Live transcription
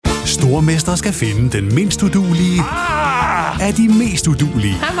Stormester skal finde den mindst uduelige af de mest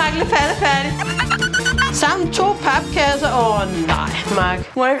uduelige. Hej, Mark. Færdig. Sammen 2 papkasser. Nej,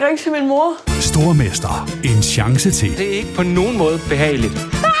 Mark. Må jeg ikke ringe til min mor? Stormester. En chance til. Det er ikke på nogen måde behageligt.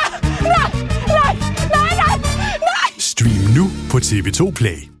 Nej. Stream nu på TV2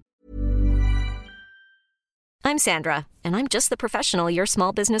 Play. I'm Sandra, and I'm just the professional your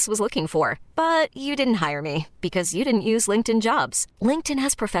small business was looking for. But you didn't hire me because you didn't use LinkedIn Jobs. LinkedIn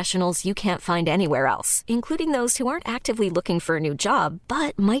has professionals you can't find anywhere else, including those who aren't actively looking for a new job,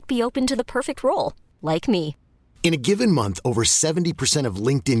 but might be open to the perfect role, like me. In a given month, over 70% of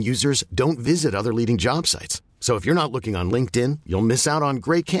LinkedIn users don't visit other leading job sites. So if you're not looking on LinkedIn, you'll miss out on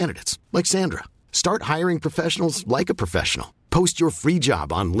great candidates like Sandra. Start hiring professionals like a professional. Post your free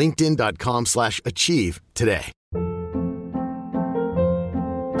job on linkedin.com/achieve today.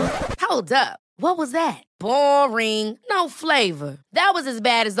 Hold up. What was that? Boring. No flavor. That was as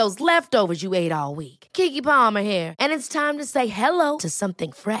bad as those leftovers you ate all week. Keke Palmer here, and it's time to say hello to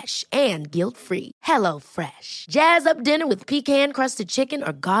something fresh and guilt-free. Hello Fresh. Jazz up dinner with pecan-crusted chicken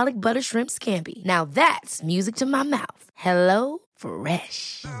or garlic butter shrimp scampi. Now that's music to my mouth. Hello Fresh.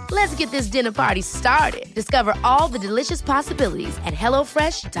 Let's get this dinner party started. Discover all the delicious possibilities at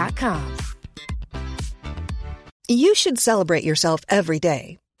hellofresh.com. You should celebrate yourself every day,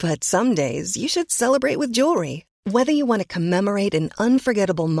 but some days you should celebrate with jewelry. Whether you want to commemorate an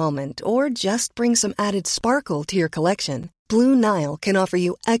unforgettable moment or just bring some added sparkle to your collection, Blue Nile can offer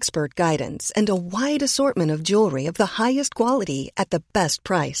you expert guidance and a wide assortment of jewelry of the highest quality at the best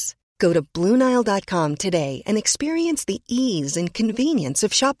price. Go to BlueNile.com today and experience the ease and convenience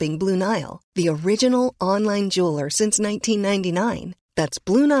of shopping Blue Nile, the original online jeweler since 1999. That's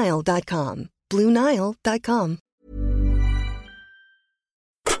BlueNile.com. BlueNile.com.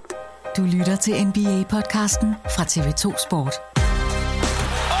 Du lytter til NBA-podcasten fra TV2 Sport.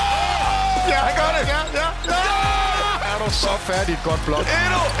 Ja, han gør det! Ja! Er du så færdig, et godt blok?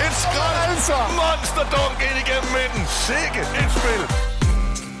 Endnu et skrald! Monsterdunk ind igennem midten. Sikke et spil!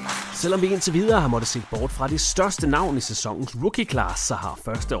 Selvom vi indtil videre har måttet se bort fra det største navn i sæsonens rookie-class, så har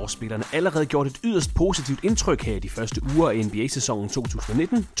førsteårsspillerne allerede gjort et yderst positivt indtryk her i de første uger af NBA-sæsonen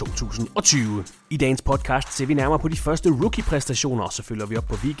 2019-2020. I dagens podcast ser vi nærmere på de første rookie-præstationer, og så følger vi op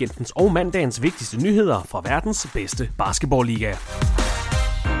på weekendens og mandagens vigtigste nyheder fra verdens bedste basketballliga.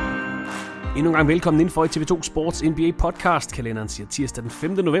 Endnu en gang velkommen ind for i TV2 Sports NBA podcast. Kalenderen siger tirsdag den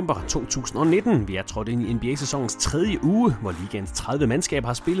 5. november 2019. Vi er trådt ind i NBA-sæsonens 3. uge, hvor ligaens 30 mandskaber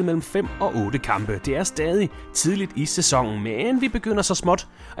har spillet mellem 5 og 8 kampe. Det er stadig tidligt i sæsonen, men vi begynder så småt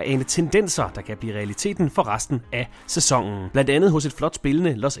at ane tendenser, der kan blive realiteten for resten af sæsonen. Blandt andet hos et flot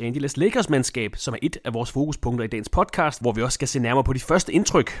spillende Los Angeles Lakers-mandskab, som er et af vores fokuspunkter i dagens podcast, hvor vi også skal se nærmere på de første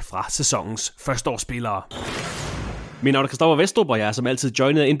indtryk fra sæsonens førsteårsspillere. Mit navn er Christoffer Vestrup, og jeg er som altid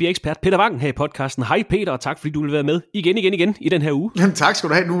joinet af NBA-ekspert Peter Wang her i podcasten. Hej Peter, og tak fordi du vil være med igen i den her uge. Jamen tak skal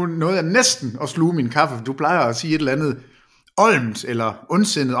du have. Nu nåede jeg næsten at sluge min kaffe, for du plejer at sige et eller andet olmt eller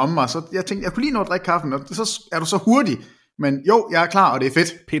ondsindet om mig, så jeg tænkte, jeg kunne lige nå at drikke kaffen, og så er du så hurtig. Men jo, jeg er klar, og det er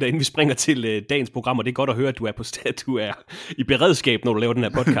fedt. Peter, inden vi springer til dagens program, og det er godt at høre, at du er i beredskab, når du laver den her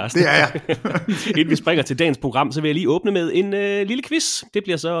podcast. Det er jeg. Inden vi springer til dagens program, så vil jeg lige åbne med en lille quiz. Det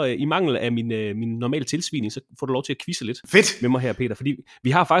bliver så i mangel af min normale tilsvining, så får du lov til at quizze lidt fedt med mig her, Peter. Fordi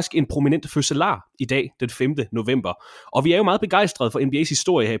vi har faktisk en prominent fødselar i dag, den 5. november. Og vi er jo meget begejstrede for NBA's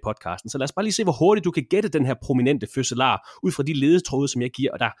historie her i podcasten, så lad os bare lige se, hvor hurtigt du kan gætte den her prominente fødselar, ud fra de ledetråde, som jeg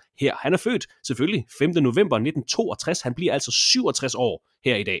giver dig her. Han er født, selvfølgelig, 5. november 1962. Han bliver altså 67 år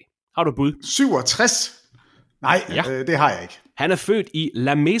her i dag. Har du et bud? 67? Nej, ja. Det har jeg ikke. Han er født i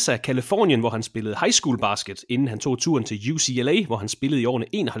La Mesa, Californien, hvor han spillede high school basket, inden han tog turen til UCLA, hvor han spillede i årene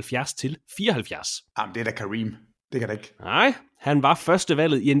 71 til 74. Jamen, det er da Kareem. Det kan da ikke. Nej, han var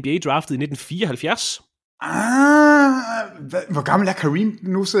førstevalget i NBA-draftet i 1974. Hvor gammel er Kareem?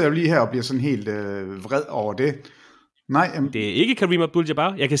 Nu sidder jeg lige her og bliver sådan helt vred over det. Nej, det er ikke Kareem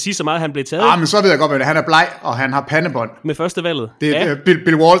Abdul-Jabbar. Jeg kan sige så meget, at han blev taget. Men så ved jeg godt, at han er bleg, og han har pandebånd. Med førstevalget. Det er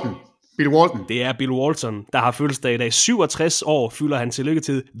Bill Walton. Bill Walton. Det er Bill Walton, der har fødselsdag i dag. 67 år fylder han. Tillykke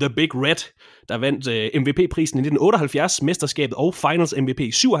til The Big Red, der vandt MVP-prisen i 1978, mesterskabet og Finals MVP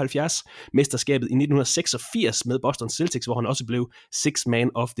i 77, mesterskabet i 1986 med Boston Celtics, hvor han også blev Sixth Man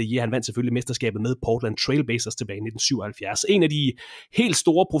of the Year. Han vandt selvfølgelig mesterskabet med Portland Trail Blazers tilbage i 1977. En af de helt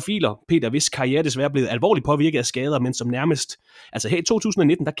store profiler, Peter, hvis karriere desværre blevet alvorligt påvirket af skader, men som nærmest, altså her i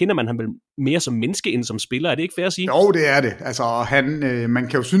 2019, der kender man ham vel mere som menneske end som spiller. Er det ikke fair at sige? Jo, det er det. Altså, man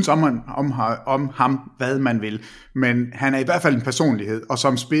kan jo synes om ham, hvad man vil, men han er i hvert fald en personlighed, og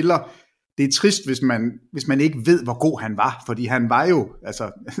som spiller, det er trist, hvis man ikke ved, hvor god han var, fordi han var jo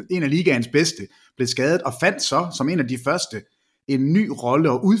altså en af ligaens bedste, blev skadet og fandt så som en af de første en ny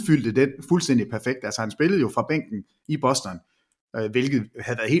rolle og udfyldte den fuldstændig perfekt. Altså han spillede jo fra bænken i Boston, hvilket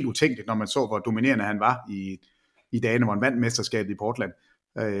havde været helt utænkeligt, når man så, hvor dominerende han var i dagene, hvor han vandt mesterskabet i Portland.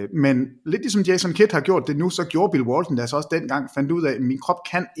 Men lidt ligesom Jason Kidd har gjort det nu, så gjorde Bill Walton der så også dengang, fandt ud af, at min krop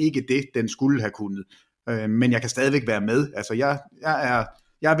kan ikke det, den skulle have kunnet. Men jeg kan stadigvæk være med. Altså jeg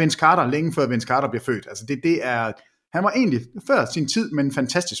er Vince Carter længe før Vince Carter bliver født. Altså det er... Han var egentlig før sin tid, men en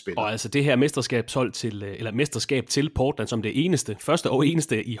fantastisk spiller. Og altså det her mesterskab til Portland som det første og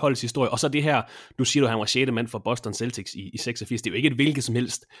eneste i holdets historie, og så det her, nu siger du, han var 6. mand for Boston Celtics i 86, det er jo ikke et hvilket som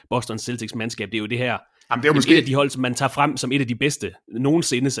helst Boston Celtics mandskab, det er jo det her, det er jo måske et af de hold, som man tager frem som et af de bedste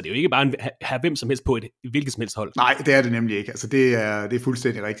nogensinde, så det er jo ikke bare at have hvem som helst på et hvilket som helst hold. Nej, det er det nemlig ikke, altså det er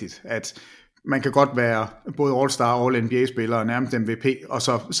fuldstændig rigtigt, at man kan godt være både All-Star og All-NBA-spiller og nærmest MVP, og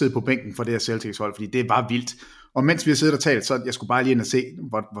så sidde på bænken for det her Celtics-hold, fordi det var vildt. Og mens vi har siddet og talt, så jeg skulle bare lige ind og se,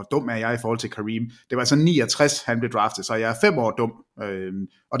 hvor dum er jeg i forhold til Kareem. Det var altså 69, han blev draftet, så jeg er 5 år dum,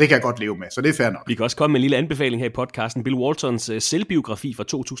 og det kan jeg godt leve med, så det er fair nok. Vi kan også komme med en lille anbefaling her i podcasten. Bill Waltons selvbiografi fra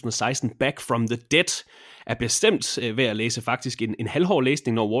 2016, Back from the Dead, er bestemt værd at læse, faktisk en halvhård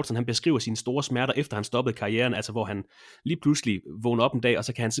læsning, når Walton han beskriver sine store smerter, efter han stoppede karrieren, altså hvor han lige pludselig vågner op en dag, og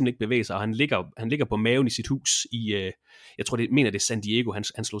så kan han simpelthen ikke bevæge sig, og han ligger på maven i sit hus i, jeg tror det er San Diego,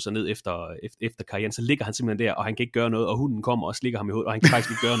 han slog sig ned efter karrieren, så ligger han simpelthen der, og han kan ikke gøre noget, og hunden kommer og slikker ham i hovedet, og han kan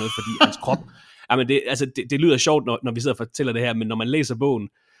faktisk ikke gøre noget, fordi hans krop, jamen det lyder sjovt, når vi sidder og fortæller det her, men når man læser bogen,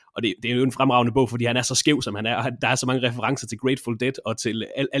 og det er jo en fremragende bog, fordi han er så skæv, som han er, og der er så mange referencer til Grateful Dead, og til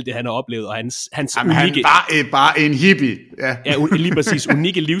alt det, han har oplevet, og hans unikke... Han var bare en hippie. Ja, lige præcis,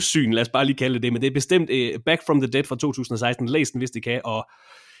 unikke livssyn, lad os bare lige kalde det, men det er bestemt Back from the Dead fra 2016, læs den, hvis det kan, og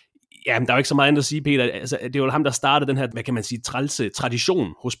ja, men der er jo ikke så meget andet at sige, Peter. Altså, det er jo ham, der startede den her, hvad kan man sige, trælse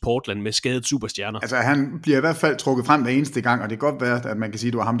tradition hos Portland med skadede superstjerner. Altså, han bliver i hvert fald trukket frem hver eneste gang, og det kan godt være, at man kan sige,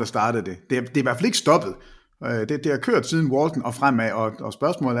 at det var ham, der startede det. Det er i hvert fald ikke stoppet. Det har kørt siden Walton og fremad, og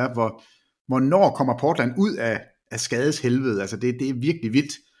spørgsmålet er, hvornår kommer Portland ud af skadeshelvede? Altså, det er virkelig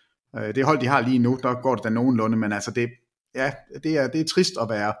vildt. Det hold, de har lige nu, der går det da nogenlunde, men altså, det er trist at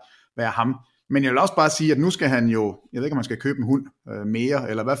være ham. Men jeg vil også bare sige, at nu skal han jo, jeg ved ikke, om han skal købe en hund mere,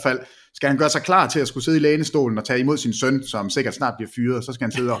 eller i hvert fald skal han gøre sig klar til at skulle sidde i lænestolen og tage imod sin søn, som sikkert snart bliver fyret, så skal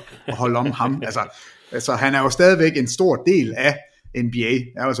han sidde og holde om ham. Altså, han er jo stadigvæk en stor del af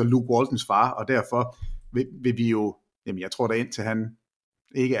NBA, er altså Luke Waltons far, og derfor vil vi jo, jamen jeg tror da indtil han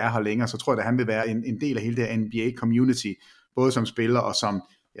ikke er her længere, så tror jeg, at han vil være en del af hele det her NBA-community, både som spiller og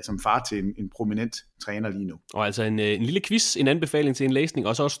som far til en prominent træner lige nu. Og altså en lille quiz, en anbefaling til en læsning,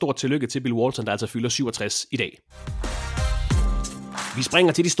 og så også stort tillykke til Bill Walton, der altså fylder 67 i dag. Vi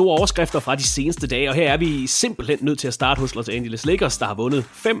springer til de store overskrifter fra de seneste dage, og her er vi simpelthen nødt til at starte hos Los Angeles Lakers, der har vundet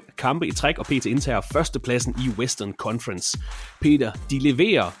 5 kampe i træk, og pt. Indtager førstepladsen i Western Conference. Peter, de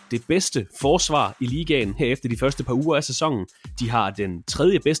leverer det bedste forsvar i ligaen her efter de første par uger af sæsonen. De har den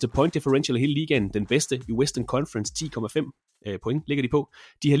 3. bedste point differential i hele ligaen, den bedste i Western Conference, 10,5 point ligger de på.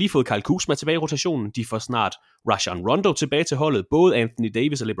 De har lige fået Kyle Kuzma tilbage i rotationen. De får snart Rajon Rondo tilbage til holdet. Både Anthony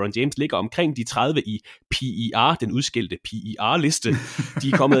Davis og LeBron James ligger omkring de 30 i PER, den udskilte PER-liste. De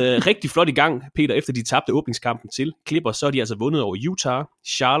er kommet rigtig flot i gang, Peter, efter de tabte åbningskampen til Clippers. Så er de altså vundet over Utah,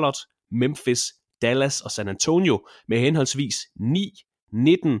 Charlotte, Memphis, Dallas og San Antonio med henholdsvis 9,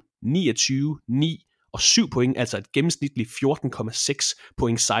 19, 29, 9 og 7 point, altså et gennemsnitligt 14,6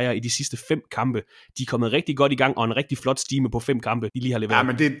 point sejre i de sidste 5 kampe. De er kommet rigtig godt i gang, og en rigtig flot stime på 5 kampe, de lige har leveret. Ja,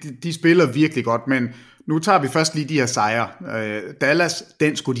 men de spiller virkelig godt, men nu tager vi først lige de her sejre. Dallas,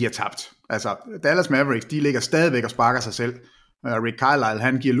 den skulle de have tabt. Altså, Dallas Mavericks, de ligger stadigvæk og sparker sig selv. Rick Carlisle,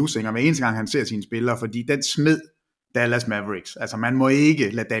 han giver lussinger med eneste gang, han ser sine spillere, fordi den smed Dallas Mavericks. Altså, man må ikke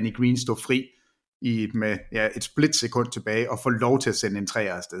lade Danny Green stå fri med et splitsekund tilbage og få lov til at sende en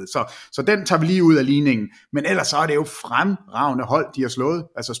træer afsted. Så den tager vi lige ud af ligningen. Men ellers så er det jo fremragende hold, de har slået.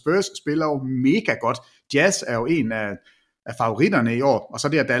 Altså Spurs spiller jo mega godt. Jazz er jo en af favoritterne i år, og så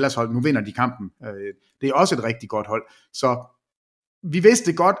det her Dallas hold, nu vinder de kampen. Det er også et rigtig godt hold. Så vi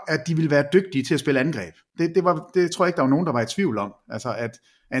vidste godt, at de ville være dygtige til at spille angreb. Det tror jeg ikke, der var nogen, der var i tvivl om. Altså at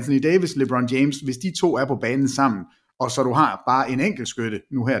Anthony Davis, LeBron James, hvis de to er på banen sammen, og så du har bare en enkelt skytte,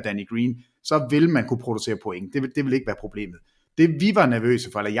 nu her Danny Green, så vil man kunne producere point. Det vil ikke være problemet. Det vi var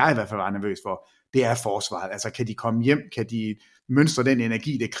nervøse for, eller jeg i hvert fald var nervøs for, det er forsvaret. Altså kan de komme hjem, kan de mønstre den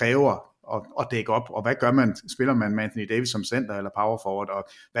energi, det kræver at dække op, og hvad gør man? Spiller man med Anthony Davis som center eller power forward, og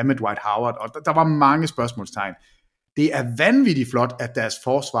hvad med Dwight Howard? Og der var mange spørgsmålstegn. Det er vanvittigt flot, at deres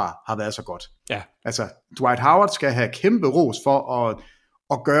forsvar har været så godt. Ja. Altså Dwight Howard skal have kæmpe ros for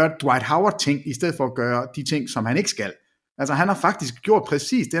at gøre Dwight Howard ting, i stedet for at gøre de ting, som han ikke skal. Altså han har faktisk gjort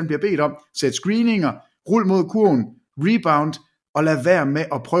præcis det, han bliver bedt om. Sæt screeninger, rul mod kurven, rebound, og lad være med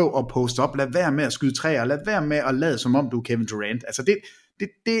at prøve at poste op, lad være med at skyde træer, lad være med at lade som om du er Kevin Durant. Altså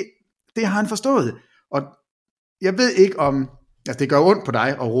det har han forstået. Og jeg ved ikke om, altså det gør ondt på dig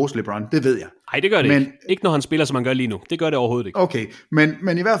at rose LeBron, det ved jeg. Nej, det gør det ikke. Ikke når han spiller, som han gør lige nu. Det gør det overhovedet ikke. Okay,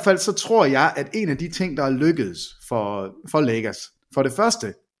 men i hvert fald så tror jeg, at en af de ting, der er lykkedes for Lakers, for det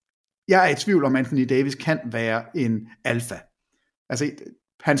første, jeg er i tvivl om Anthony Davis kan være en alfa. Altså,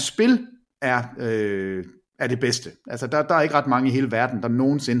 hans spil er det bedste. Altså, der er ikke ret mange i hele verden, der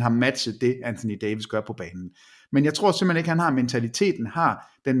nogensinde har matchet det, Anthony Davis gør på banen. Men jeg tror simpelthen ikke, han har mentaliteten,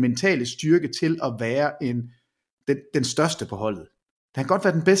 har den mentale styrke til at være den største på holdet. Han kan godt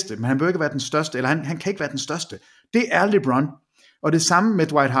være den bedste, men han bør ikke være den største, eller han kan ikke være den største. Det er LeBron. Og det samme med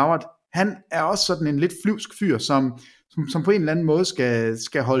Dwight Howard. Han er også sådan en lidt flyvsk fyr, som på en eller anden måde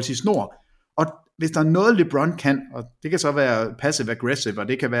skal holdes i snor. Og hvis der er noget LeBron kan, og det kan så være passive-aggressive, og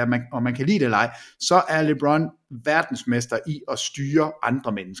det kan være, om man kan lide det eller ej, så er LeBron verdensmester i at styre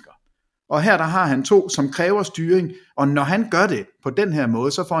andre mennesker. Og her der har han 2, som kræver styring, og når han gør det på den her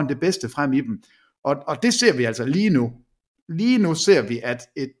måde, så får han det bedste frem i dem. Og det ser vi altså lige nu. Lige nu ser vi, at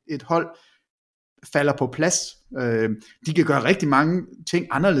et hold falder på plads. De kan gøre rigtig mange ting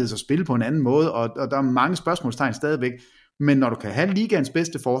anderledes og spille på en anden måde, og der er mange spørgsmålstegn stadigvæk. Men når du kan have ligaens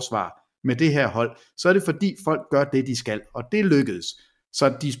bedste forsvar med det her hold, så er det fordi folk gør det, de skal, og det lykkedes.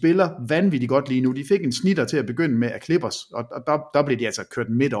 Så de spiller vanvittigt godt lige nu. De fik en snitter til at begynde med af Clippers, og der blev de altså kørt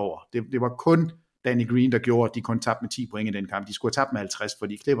midt over. Det var kun Danny Green, der gjorde, at de kun tabte med 10 point i den kamp. De skulle have tabt med 50,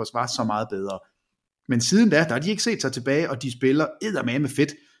 fordi Clippers var så meget bedre. Men siden da har de ikke set sig tilbage, og de spiller eddermame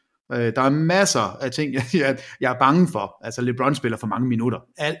fedt. Der er masser af ting, jeg er bange for. Altså LeBron spiller for mange minutter.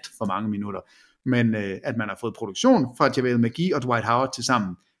 Alt for mange minutter. Men at man har fået produktion fra JaVale McGee og Dwight Howard til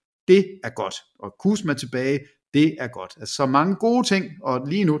sammen, det er godt. Og Kuzma tilbage, det er godt. Altså så mange gode ting, og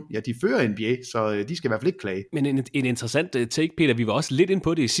lige nu, ja, de fører NBA, så de skal i hvert fald ikke klage. Men en interessant take, Peter, vi var også lidt inde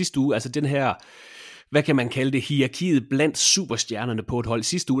på det i sidste uge, altså den her, hvad kan man kalde det, hierarkiet blandt superstjernerne på et hold.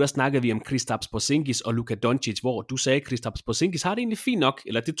 Sidste uge, der snakkede vi om Kristaps Porzingis og Luka Doncic, hvor du sagde, at Kristaps Porzingis har det egentlig fint nok,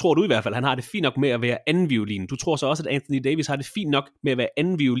 eller det tror du i hvert fald, han har det fint nok med at være anden violin. Du tror så også, at Anthony Davis har det fint nok med at være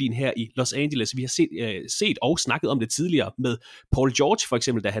anden violin her i Los Angeles. Vi har set og snakket om det tidligere med Paul George, for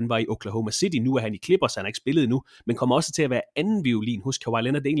eksempel, da han var i Oklahoma City. Nu er han i Clippers, han har ikke spillet endnu, men kommer også til at være anden violin hos Kawhi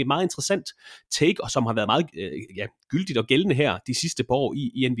Leonard. Det er egentlig meget interessant take, og som har været meget gyldigt og gældende her de sidste par år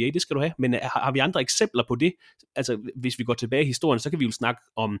i NBA. Det skal du have, men har vi andre eksempler på det? Altså, hvis vi går tilbage i historien, så kan vi jo snakke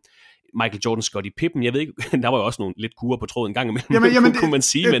om Michael Jordan, Scottie Pippen. Jeg ved ikke, der var jo også nogle lidt kurer på tråden en gang imellem, jamen, kunne man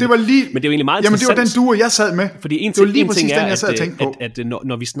sige, det var lige, men det er jo egentlig meget interessant. Jamen, det var den duo, jeg sad med. Fordi en ting er, at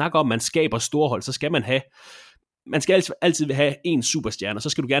når vi snakker om, at man skaber storhold, så skal man skal altid have en superstjerne, og så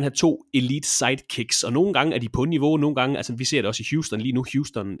skal du gerne have 2 elite sidekicks, og nogle gange er de på niveau, nogle gange, altså vi ser det også i Houston lige nu,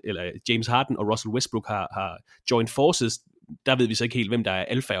 eller James Harden og Russell Westbrook har joined forces. Der ved vi så ikke helt, hvem der er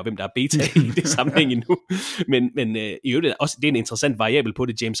alfa og hvem der er beta i det sammenhæng endnu. Men i øvrigt også, det er en interessant variabel på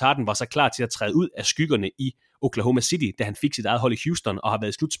det. James Harden var så klar til at træde ud af skyggerne i Oklahoma City, da han fik sit eget hold i Houston, og har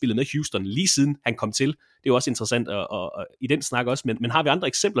været i slutspillet med Houston lige siden han kom til. Det er jo også interessant og i den snak også. Men har vi andre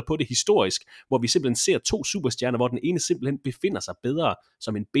eksempler på det historisk, hvor vi simpelthen ser 2 superstjerner, hvor den ene simpelthen befinder sig bedre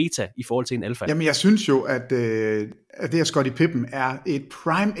som en beta i forhold til en alfa? Jamen jeg synes jo, at det her Scottie Pippen er et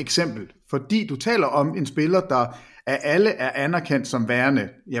prime eksempel, fordi du taler om en spiller, der af alle er anerkendt som værende,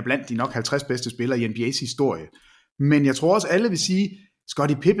 blandt de nok 50 bedste spillere i NBA's historie. Men jeg tror også, alle vil sige,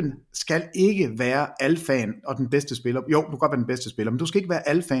 Scottie Pippen skal ikke være alfaen og den bedste spiller. Jo, du kan godt være den bedste spiller, men du skal ikke være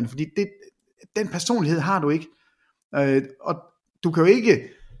alfaen, fordi den personlighed har du ikke. Og du kan jo ikke,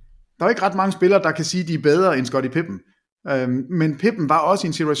 der er ikke ret mange spillere, der kan sige, de er bedre end Scottie Pippen. Men Pippen var også i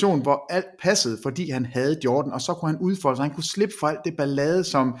en situation, hvor alt passede, fordi han havde Jordan, og så kunne han udfolde sig, han kunne slippe for alt det ballade,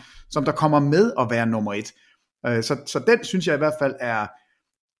 som der kommer med at være nummer 1. Så den synes jeg i hvert fald er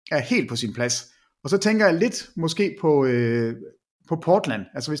helt på sin plads. Og så tænker jeg lidt måske på Portland.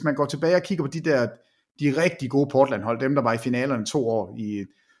 Altså hvis man går tilbage og kigger på de rigtig gode Portland-hold, dem der var i finalerne 2 år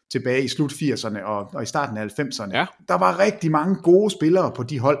tilbage i slut 80'erne og i starten af 90'erne. Ja. Der var rigtig mange gode spillere på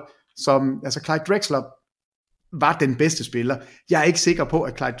de hold, altså Clyde Drexler var den bedste spiller. Jeg er ikke sikker på,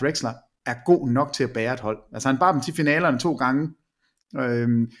 at Clyde Drexler er god nok til at bære et hold. Altså han bar dem til finalerne 2 gange.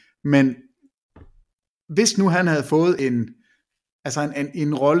 Men hvis nu han havde fået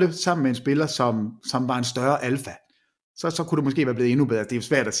en rolle sammen med en spiller, som var en større alfa, så kunne det måske være blevet endnu bedre. Det er jo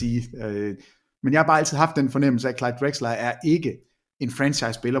svært at sige. Men jeg har bare altid haft den fornemmelse, at Clyde Drexler er ikke en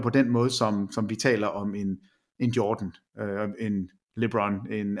franchise-spiller på den måde, som vi taler om en Jordan, en LeBron,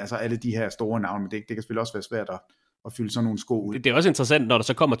 altså alle de her store navne. Men det kan selvfølgelig også være svært at fylde sådan nogle sko ud. Det er også interessant, når der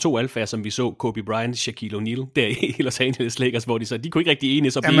så kommer 2 alfaer, som vi så, Kobe Bryant, Shaquille O'Neal, der i Los Angeles Lakers, hvor de kunne ikke rigtig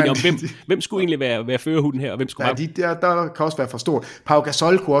enige, så blive enige om, hvem skulle egentlig være førerhunden her, og hvem skulle der kan også være for stort. Pau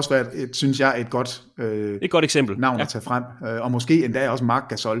Gasol kunne også være, synes jeg, et godt eksempel navn at tage frem, og måske endda også Marc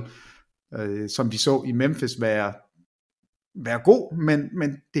Gasol, som vi så i Memphis være god,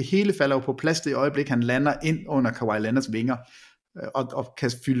 men det hele falder jo på plads det øjeblik, han lander ind under Kawhi Leonards vinger, og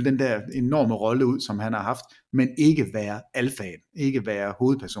kan fylde den der enorme rolle ud, som han har haft, men ikke være alfaen, ikke være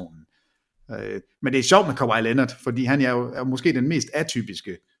hovedpersonen. Men det er sjovt med Kawhi Leonard, fordi han er måske den mest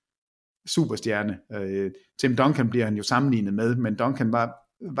atypiske superstjerne. Tim Duncan bliver han jo sammenlignet med, men Duncan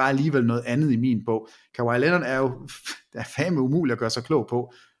var alligevel noget andet i min bog. Kawhi Leonard er fandme umuligt at gøre sig klog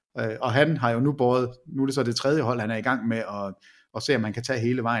på, og han har jo nu er det så det 3. hold, han er i gang med at se, om man kan tage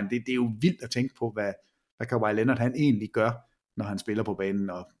hele vejen. Det er jo vildt at tænke på, hvad Kawhi Leonard han egentlig gør, når han spiller på banen,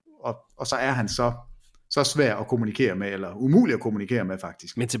 og så er han så svær at kommunikere med, eller umulig at kommunikere med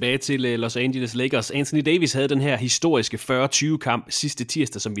faktisk. Men tilbage til Los Angeles Lakers. Anthony Davis havde den her historiske 40-20 kamp sidste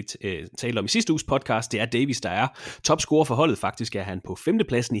tirsdag, som vi talte om i sidste uges podcast. Det er Davis, der er topscorer for holdet. Faktisk er han på 5.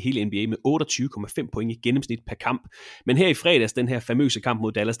 pladsen i hele NBA med 28,5 point i gennemsnit per kamp. Men her i fredags, den her famøse kamp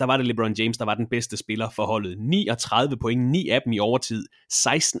mod Dallas, der var det LeBron James, der var den bedste spiller for holdet. 39 point, 9 af dem i overtid,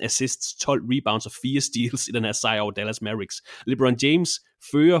 16 assists, 12 rebounds og 4 steals i den her sejr over Dallas Mavericks. LeBron James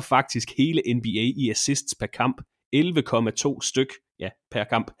fører faktisk hele NBA i assists per kamp, 11,2 styk per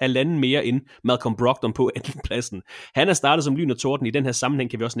kamp, halvanden mere end Malcolm Brogdon på andenpladsen. Han er startet som lyn og torden. I den her sammenhæng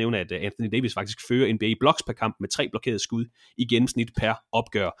kan vi også nævne, at Anthony Davis faktisk fører NBA i blocks per kamp med 3 blokerede skud i gennemsnit per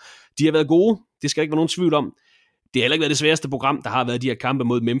opgør. De har været gode, det skal ikke være nogen tvivl om. Det har heller ikke været det sværeste program, der har været de her kampe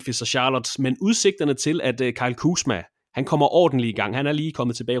mod Memphis og Charlotte, men udsigterne til, at Kyle Kuzma, han kommer ordentligt i gang. Han er lige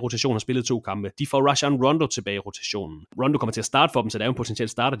kommet tilbage i rotationen og spillet 2 kampe. De får Rajon Rondo tilbage i rotationen. Rondo kommer til at starte for dem, så der er jo en potentiel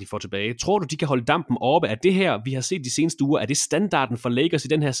starter, de får tilbage. Tror du, de kan holde dampen oppe? Er det her, vi har set de seneste uger, er det standarden for Lakers i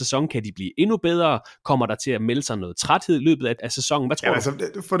den her sæson? Kan de blive endnu bedre? Kommer der til at melde sig noget træthed i løbet af sæsonen? Hvad tror du?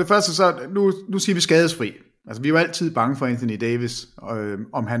 Altså, for det første, så nu siger vi skadesfri. Altså, vi er jo altid bange for Anthony Davis,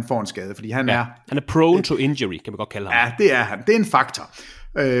 om han får en skade, fordi han er prone to injury, kan man godt kalde ham. Ja, det er han. Det er en faktor.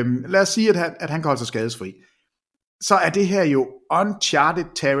 Lad os sige, at han kan holde sig skadesfri. Så er det her jo uncharted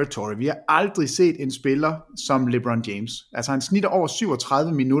territory. Vi har aldrig set en spiller som LeBron James. Altså han snitter over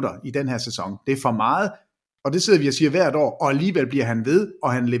 37 minutter i den her sæson. Det er for meget, og det sidder vi og siger hvert år, og alligevel bliver han ved,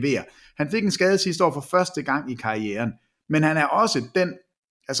 og han leverer. Han fik en skade sidste år for første gang i karrieren, men han er også den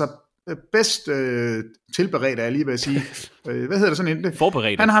bedst tilberedt, er jeg lige ved at sige. Hvad hedder det sådan en?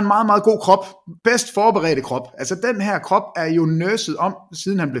 Forberedt. Han har en meget, meget god krop. Bedst forberedte krop. Altså den her krop er jo nurset om,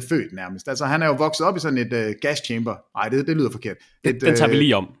 siden han blev født nærmest. Altså han er jo vokset op i sådan et gas chamber. Nej, det lyder forkert. Den tager vi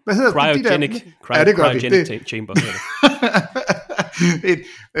lige om. Hvad hedder Cryogenic. Ja, det gør Cryogenic chamber.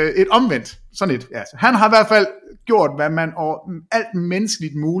 et omvendt. Sådan et. Ja. Han har i hvert fald gjort, hvad man alt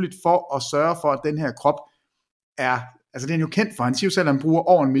menneskeligt muligt for at sørge for, at den her krop er. Altså det er jo kendt for, han siger jo selv, at han bruger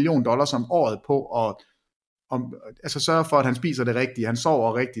over $1 million om året på at sørge for, at han spiser det rigtige, han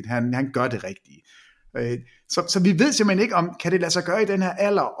sover rigtigt, han gør det rigtige. Så vi ved simpelthen ikke, om kan det lade sig gøre i den her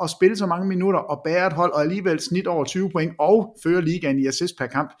alder, at spille så mange minutter, og bære et hold, og alligevel snit over 20 point, og føre ligaen i assist per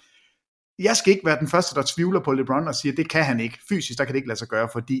kamp. Jeg skal ikke være den første, der tvivler på LeBron, og siger, at det kan han ikke. Fysisk, der kan det ikke lade sig gøre,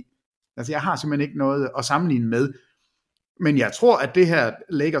 fordi jeg har simpelthen ikke noget at sammenligne med. Men jeg tror, at det her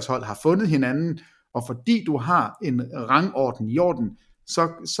Lakers hold har fundet hinanden, og fordi du har en rangorden i orden,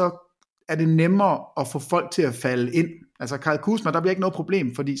 så er det nemmere at få folk til at falde ind. Altså Kyle Kuzma, der bliver ikke noget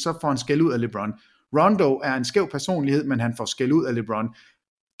problem, fordi så får han skæld ud af LeBron. Rondo er en skæv personlighed, men han får skæld ud af LeBron.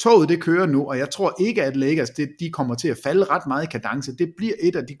 Toget det kører nu, og jeg tror ikke, at Lakers de kommer til at falde ret meget i kadence. Det bliver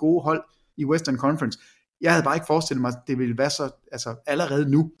et af de gode hold i Western Conference. Jeg havde bare ikke forestillet mig, at det ville være så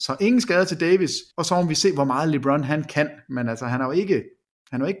allerede nu. Så ingen skade til Davis, og så må vi se, hvor meget LeBron han kan. Men altså, han har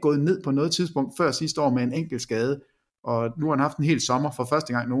jo ikke gået ned på noget tidspunkt før sidste år med en enkelt skade, og nu har han haft en hel sommer for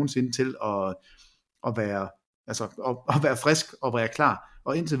første gang nogensinde til at være frisk og være klar.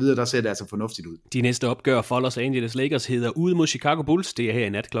 Og indtil videre, der ser det altså fornuftigt ud. De næste opgør for Los Angeles Lakers hedder ude mod Chicago Bulls. Det er her i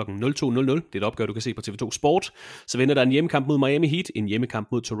nat kl. 02.00. Det er et opgør, du kan se på TV2 Sport. Så venter der en hjemmekamp mod Miami Heat, en hjemmekamp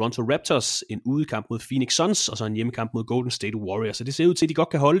mod Toronto Raptors, en udekamp mod Phoenix Suns, og så en hjemmekamp mod Golden State Warriors. Så det ser ud til, at de godt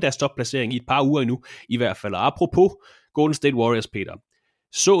kan holde deres topplacering i et par uger endnu, i hvert fald. Og apropos Golden State Warriors, Peter.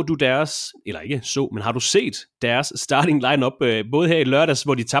 Så du men har du set deres starting lineup, både her i lørdags,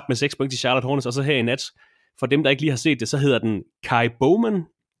 hvor de tabte med 6 point til Charlotte Hornets, og så her i nat? For dem, der ikke lige har set det, så hedder den Kai Bowman,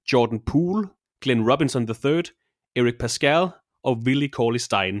 Jordan Poole, Glenn Robinson III, Eric Pascal og Willie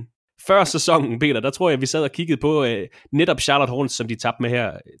Cauley-Stein. før sæsonen, Peter, der tror jeg, vi sad og kiggede på netop Charlotte Hornets, som de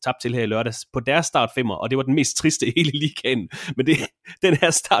tabte til her i lørdags, på deres startfemmer, og det var den mest triste i hele ligaen. Men det den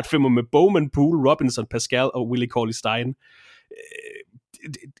her startfemmer med Bowman, Poole, Robinson, Pascal og Willie Cauley-Stein.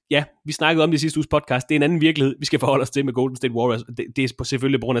 Ja, vi snakkede om det i sidste uges podcast. Det er en anden virkelighed, vi skal forholde os til med Golden State Warriors. Det er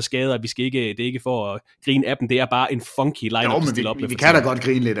selvfølgelig på grund af skader. Det er ikke for at grine af dem. Det er bare en funky lineup at stille op med. Vi kan da godt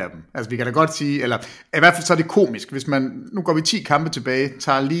grine lidt af dem. Altså, vi kan da godt sige, eller i hvert fald så er det komisk, hvis man, nu går vi 10 kampe tilbage,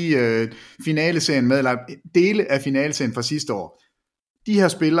 tager lige finaleserien med, eller dele af finaleserien fra sidste år. De her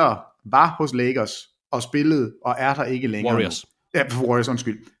spillere var hos Lakers og spillede, og er der ikke længere. Warriors. Ja, Warriors,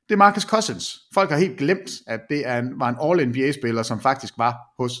 undskyld. Det er Marcus Cousins. Folk har helt glemt, at det var en All-NBA-spiller, som faktisk var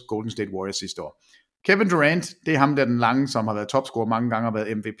hos Golden State Warriors sidste år. Kevin Durant, det er ham der den lange, som har været topscorer mange gange og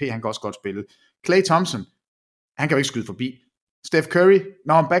været MVP. Han kan også godt spille. Klay Thompson, han kan jo ikke skyde forbi. Steph Curry,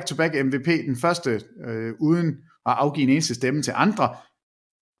 når han back-to-back MVP, den første uden at afgive en eneste stemme til andre.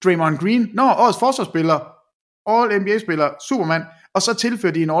 Draymond Green, årets forsvarsspiller, All-NBA-spiller, Superman, og så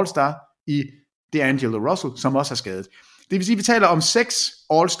tilfører de en All-Star i D'Angelo Russell, som også er skadet. Det vil sige, at vi taler om 6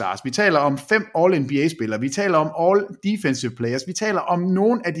 All-Stars, vi taler om 5 All-NBA-spillere, vi taler om All-Defensive Players, vi taler om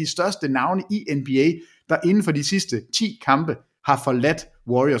nogle af de største navne i NBA, der inden for de sidste 10 kampe har forladt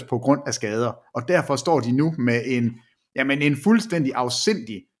Warriors på grund af skader, og derfor står de nu med en fuldstændig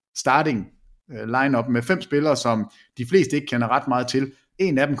afsindig starting lineup med 5 spillere, som de fleste ikke kender ret meget til.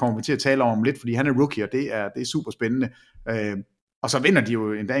 En af dem kommer vi til at tale om lidt, fordi han er rookie, og det er super spændende. Og så vinder de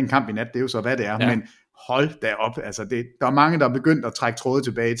jo endda en kamp i nat, det er jo så hvad det er, men hold da op, altså der er mange, der er begyndt at trække tråde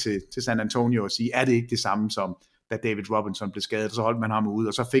tilbage til San Antonio og sige, er det ikke det samme som da David Robinson blev skadet, og så holdt man ham ude,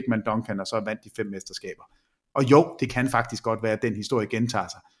 og så fik man Duncan, og så vandt de 5 mesterskaber. Og jo, det kan faktisk godt være, at den historie gentager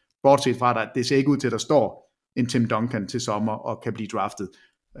sig. Bortset fra, at det ser ikke ud til, at der står en Tim Duncan til sommer og kan blive draftet.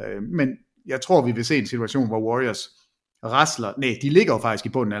 Men jeg tror, vi vil se en situation, hvor Warriors rasler. Nej, de ligger jo faktisk i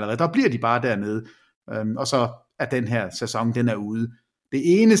bunden allerede. Der bliver de bare dernede. Og så er den her sæson, den er ude.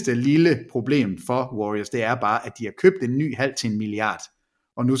 Det eneste lille problem for Warriors, det er bare, at de har købt en ny halv til $1 milliard.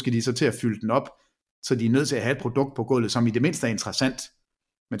 Og nu skal de så til at fylde den op, så de er nødt til at have et produkt på gulvet, som i det mindste er interessant.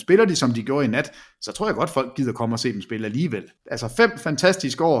 Men spiller de, som de gjorde i nat, så tror jeg godt, folk gider komme og se dem spille alligevel. Altså 5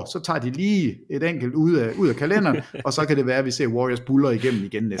 fantastiske år, så tager de lige et enkelt ud af kalenderen, og så kan det være, at vi ser Warriors buller igennem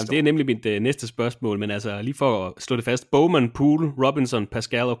igen næste år. Det er nemlig mit næste spørgsmål, men altså lige for at slå det fast, Bowman, Poole, Robinson,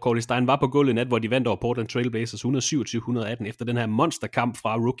 Pascal og Cauley-Stein var på gulvet i nat, hvor de vandt over Portland Trail Blazers 127-118 efter den her monsterkamp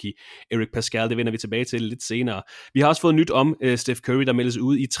fra rookie Eric Pascal. Det vender vi tilbage til lidt senere. Vi har også fået nyt om Steph Curry, der meldes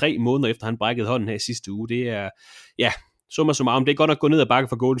ud i 3 måneder efter han brækkede hånden her i sidste uge. Det er, summa summarum, det er godt nok gået ned ad bakke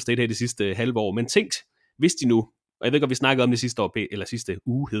for Golden State her det sidste halve år, men tænkt, hvis de nu, og jeg ved godt, vi snakkede om det sidste år, eller sidste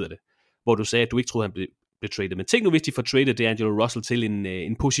uge hedder det, hvor du sagde, at du ikke troede, han blev traded, men tænk nu, hvis de får traded D'Angelo Russell til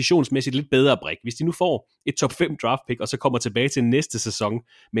en positionsmæssigt lidt bedre brik, hvis de nu får et top 5 draft pick, og så kommer tilbage til næste sæson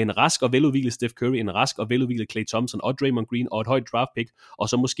med en rask og veludviklet Steph Curry, en rask og veludviklet Klay Thompson og Draymond Green og et højt draft pick, og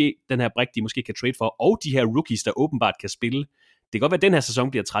så måske den her brik, de måske kan trade for, og de her rookies, der åbenbart kan spille. Det kan godt være, at den her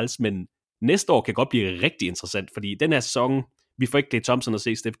sæson bliver træls, men næste år kan godt blive rigtig interessant, fordi den her sæson, vi får ikke Klay Thompson at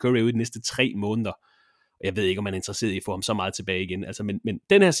se Steph Curry ud i de næste 3 måneder. Og jeg ved ikke, om man er interesseret i at få ham så meget tilbage igen. Altså, men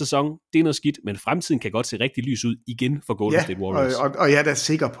den her sæson, det er noget skidt, men fremtiden kan godt se rigtig lys ud igen for Golden State Warriors. Og jeg er da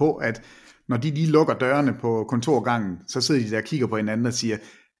sikker på, at når de lige lukker dørene på kontorgangen, så sidder de der og kigger på hinanden og siger,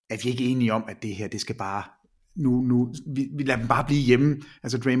 at vi ikke enige om, at det her, det skal bare, vi lader dem bare blive hjemme.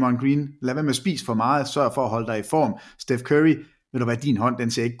 Altså Draymond Green, lad være med at spise for meget, sørg for at holde dig i form. Steph Curry, ved du hvad, din hånd,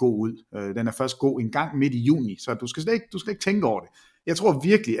 den ser ikke god ud. Den er først god en gang midt i juni, så du skal ikke tænke over det. Jeg tror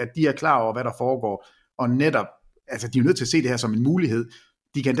virkelig, at de er klar over, hvad der foregår, og netop, altså de er nødt til at se det her som en mulighed.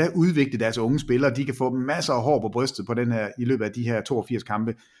 De kan da udvikle deres unge spillere, de kan få masser af hår på brystet på den her, i løbet af de her 82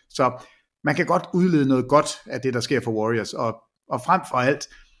 kampe. Så man kan godt udlede noget godt af det, der sker for Warriors, og frem for alt,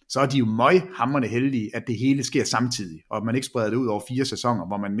 så er de jo møghamrende heldige, at det hele sker samtidig, og at man ikke spreder det ud over 4 sæsoner,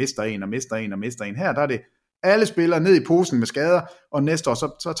 hvor man mister en. Her der er det alle spiller ned i posen med skader, og næste år,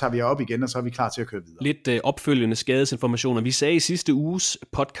 så tager vi op igen, og så er vi klar til at køre videre. Lidt opfølgende skadesinformationer. Vi sagde i sidste uges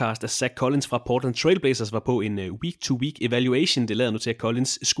podcast, at Zach Collins fra Portland Trail Blazers var på en week-to-week evaluation. Det lader nu til, at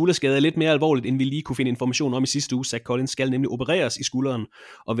Collins skulderskade er lidt mere alvorligt, end vi lige kunne finde information om i sidste uge. Zach Collins skal nemlig opereres i skulderen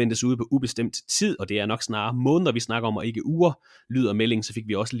og ventes ude på ubestemt tid, og det er nok snarere måneder, vi snakker om, og ikke uger. Lyder meldingen, så fik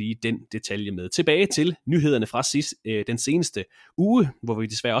vi også lige den detalje med. Tilbage til nyhederne fra den seneste uge, hvor vi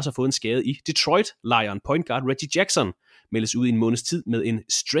desværre også har fået en skade i Detroit. Lion point guard Reggie Jackson meldes ud i en måneds tid med en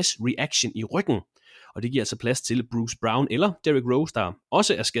stress reaction i ryggen. og det giver altså plads til Bruce Brown eller Derrick Rose, der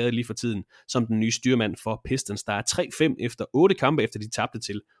også er skadet lige for tiden, som den nye styrmand for Pistons, der er 3-5 efter 8 kampe, efter de tabte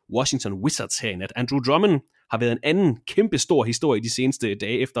til Washington Wizards her i nat. Andrew Drummond har været en anden kæmpe stor historie de seneste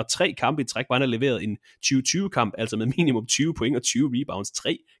dage. Efter 3 kampe i træk, hvor han har leveret en 2020-kamp, altså med minimum 20 point og 20 rebounds.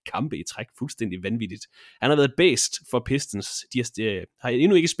 3 kampe i træk, fuldstændig vanvittigt. Han har været based for Pistons. De har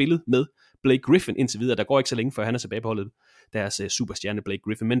endnu ikke spillet med Blake Griffin indtil videre. Der går ikke så længe, før han er tilbage på holdet, deres superstjerne Blake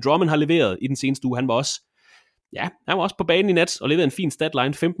Griffin. Men Drummond har leveret i den seneste uge. Han var også på banen i nat og leverede en fin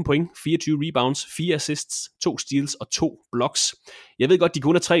statline. 15 point, 24 rebounds, 4 assists, 2 steals og 2 blocks. Jeg ved godt, de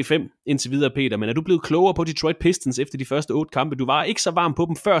kun er 3-5 indtil videre, Peter, men er du blevet klogere på Detroit Pistons efter de første 8 kampe? Du var ikke så varm på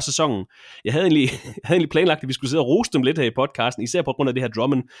dem før sæsonen. Jeg havde egentlig planlagt, at vi skulle sidde og rose dem lidt her i podcasten, især på grund af det her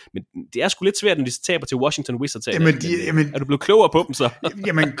Drummond, men det er sgu lidt svært, når de taber til Washington Wizards. Er du blevet klogere på dem så?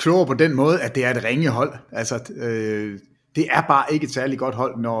 Jamen, klogere på den måde, at det er et ringehold. Altså, det er bare ikke et særligt godt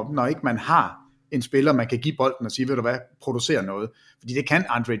hold, når ikke man har en spiller, man kan give bolden og sige, ved du hvad, producere noget. Fordi det kan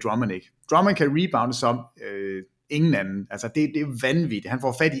Andre Drummond ikke. Drummond kan rebounde som ingen anden. Altså, det er vanvittigt. Han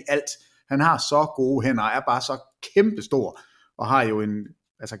får fat i alt. Han har så gode hænder, er bare så kæmpestor, og har jo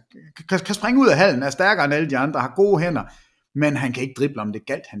kan springe ud af hallen, er stærkere end alle de andre, har gode hænder, men han kan ikke drible, om det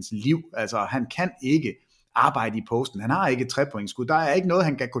galt hans liv. Altså, han kan ikke arbejde i posten. Han har ikke et 3-pointsskud. Der er ikke noget,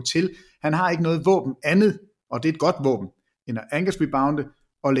 han kan gå til. Han har ikke noget våben andet, og det er et godt våben, end at angribe-rebounde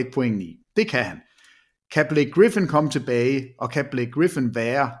og lægge pointen i. Det kan han. Kan Blake Griffin komme tilbage, og kan Blake Griffin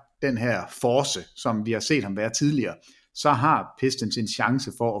være den her force, som vi har set ham være tidligere, så har Pistons en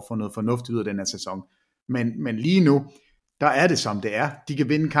chance for at få noget fornuft ud af den her sæson. Men lige nu, der er det som det er. De kan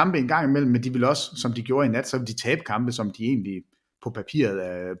vinde kampe en gang imellem, men de vil også, som de gjorde i nat, så vil de tabe kampe, som de egentlig på papiret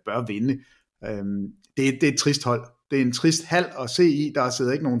bør vinde. Det er et trist hold. Det er en trist hal at se i. Der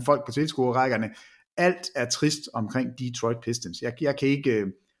sidder ikke nogen folk på tilskuerrækkerne. Alt er trist omkring Detroit Pistons. Jeg kan ikke...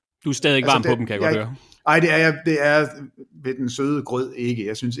 Du er stadig ikke varm på dem, kan jeg godt høre. Nej, det er ved den søde grød ikke.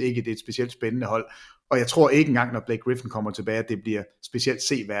 Jeg synes ikke, det er et specielt spændende hold. Og jeg tror ikke engang, når Blake Griffin kommer tilbage, at det bliver specielt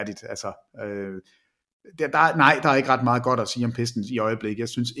seværdigt. Altså, der er ikke ret meget godt at sige om Pistons i øjeblikket. Jeg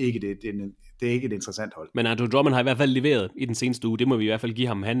synes ikke, det er ikke et interessant hold. Men Andrew Drummond har i hvert fald leveret i den seneste uge. Det må vi i hvert fald give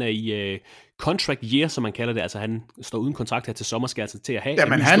ham. Han er i contract year, som man kalder det. Altså han står uden kontrakt her til sommer, skal altså til at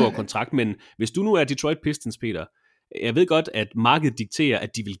have en stor kontrakt. Men hvis du nu er Detroit Pistons, Peter, jeg ved godt, at markedet dikterer,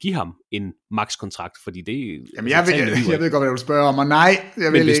 at de vil give ham en max-kontrakt, fordi det... Jamen, jeg ved godt, hvad du spørger om, og nej, jeg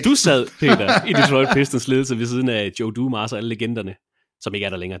vil Men hvis ikke. Du sad, Peter, i Detroit Pistons ledelse ved siden af Joe Dumars og alle legenderne, som ikke er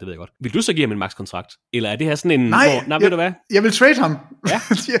der længere, det ved jeg godt. Vil du så give ham en max-kontrakt? Eller er det her sådan en... Nej, ved du hvad? Jeg vil trade ham. Ja?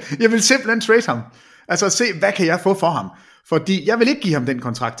 Jeg vil simpelthen trade ham. Altså se, hvad kan jeg få for ham? Fordi jeg vil ikke give ham den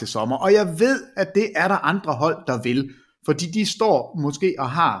kontrakt til sommer, og jeg ved, at det er der andre hold, der vil. Fordi de står måske og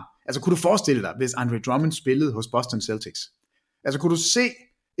har... Altså, kunne du forestille dig, hvis Andre Drummond spillede hos Boston Celtics? Altså, kunne du se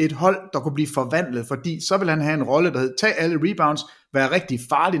et hold, der kunne blive forvandlet, fordi så vil han have en rolle, der hedder, tag alle rebounds, være rigtig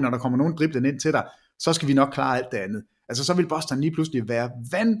farlig, når der kommer nogen driblen ind til dig, så skal vi nok klare alt det andet. Altså, så vil Boston lige pludselig være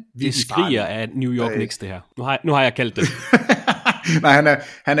vanvittigt farlig. Det skriger af New York Knicks, det her. Nu har jeg kaldt det. Nej,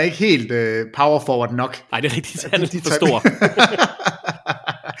 han er ikke helt power forward nok. Nej, det er rigtigt. Han er for stor.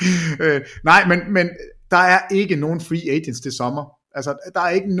 Nej, men der er ikke nogen free agents til sommer. Altså, der er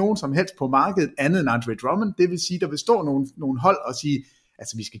ikke nogen som helst på markedet andet end Andre Drummond. Det vil sige, der vil stå nogle hold og sige,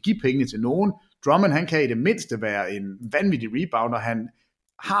 altså vi skal give penge til nogen. Drummond, han kan i det mindste være en vanvittig rebounder. Han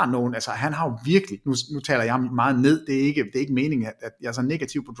har nogen, altså han har jo virkelig, nu taler jeg meget ned, det er ikke meningen, at jeg er så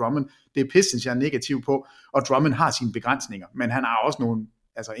negativ på Drummond. Det er Pistons, jeg er negativ på, og Drummond har sine begrænsninger, men han har også nogle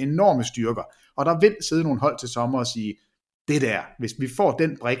enorme styrker. Og der vil sidde nogle hold til sommer og sige, det der, hvis vi får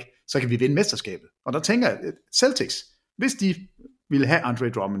den brik, så kan vi vinde mesterskabet. Og der tænker jeg, Celtics, hvis de ville have Andre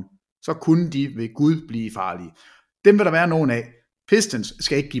Drummond, så kunne de ved Gud blive farlige. Dem vil der være nogen af. Pistons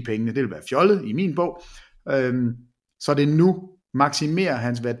skal ikke give pengene, det vil være fjollet i min bog. Så det er nu, maksimer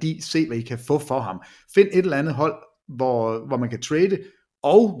hans værdi, se hvad I kan få for ham. Find et eller andet hold, hvor man kan trade,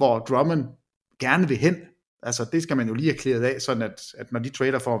 og hvor Drummond gerne vil hen. Altså det skal man jo lige have klædet af, sådan at når de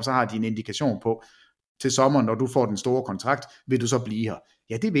trader for ham, så har de en indikation på, til sommer, når du får den store kontrakt, vil du så blive her?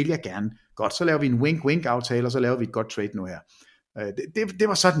 Ja, det vil jeg gerne. Godt, så laver vi en wink-wink-aftale, og så laver vi et godt trade nu her. Det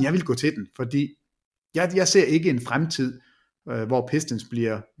var sådan, jeg ville gå til den, fordi jeg ser ikke en fremtid, hvor Pistons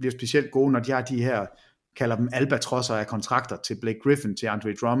bliver specielt gode, når de har de her, kalder dem albatrosser af kontrakter til Blake Griffin, til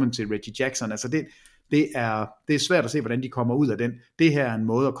Andre Drummond, til Reggie Jackson. Altså det er svært at se, hvordan de kommer ud af den. Det her er en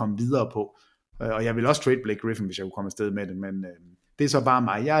måde at komme videre på, og jeg vil også trade Blake Griffin, hvis jeg kunne komme afsted med det, men det er så bare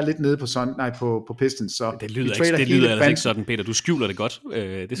mig. Jeg er lidt nede på Pistons, så det lyder altså ikke sådan, Peter. Du skjuler det godt.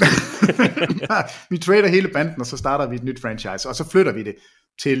 Vi trader hele banden, og så starter vi et nyt franchise, og så flytter vi det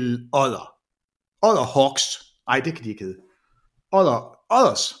til Odder Hawks. Nej, det kan de ikke hedde.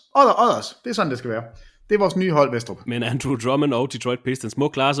 Others. Det er sådan, det skal være. Det er vores nye hold, Vestrup. Men Andrew Drummond og Detroit Pistons må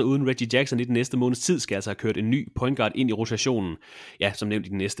klare sig uden Reggie Jackson i den næste måneds tid, skal altså have kørt en ny point guard ind i rotationen. Ja, som nævnt i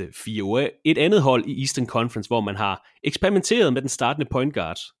de næste 4 uger. Et andet hold i Eastern Conference, hvor man har eksperimenteret med den startende point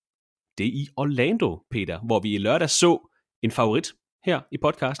guard, det er i Orlando, Peter, hvor vi i lørdag så en favorit her i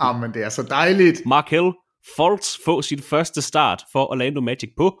podcasten. Men det er så dejligt. Markelle Fultz få sit første start for Orlando Magic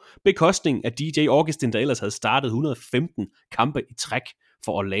på bekostning af DJ Augustin, der ellers havde startet 115 kampe i træk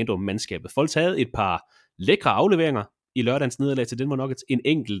for Orlando-mandskabet. Fultz havde et par lækre afleveringer i lørdagens nederlag til Denver Nuggets. En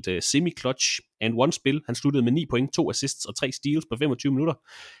enkelt semi-clutch and one spil. Han sluttede med 9 point, 2 assists og 3 steals på 25 minutter.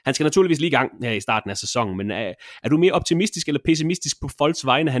 Han skal naturligvis lige i gang her i starten af sæsonen, men er du mere optimistisk eller pessimistisk på Fultz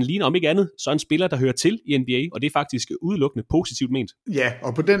vegne? Han ligner om ikke andet så en spiller, der hører til i NBA, og det er faktisk udelukkende positivt ment. Ja,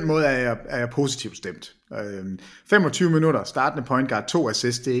 og på den måde er jeg positivt stemt. 25 minutter, startende point guard, 2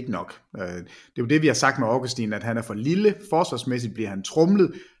 assists, det er ikke nok. Det er jo det, vi har sagt med Augustin, at han er for lille. Forsvarsmæssigt bliver han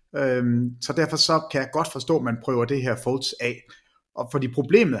tromlet. Så derfor så kan jeg godt forstå, at man prøver det her Fultz af. Og fordi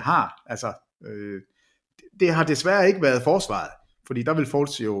problemet det har desværre ikke været forsvaret, fordi der vil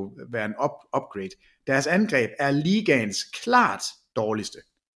Fultz jo være en upgrade. Deres angreb er ligaens klart dårligste.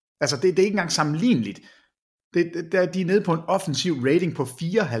 Altså det er ikke engang sammenligneligt. De er nede på en offensiv rating på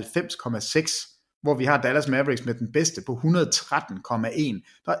 94,6, hvor vi har Dallas Mavericks med den bedste på 113,1.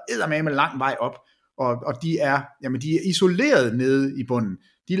 Der er eddermame lang vej op, og de er isoleret nede i bunden.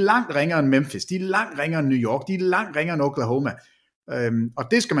 De er langt ringere end Memphis, de er langt ringere end New York, de er langt ringere end Oklahoma.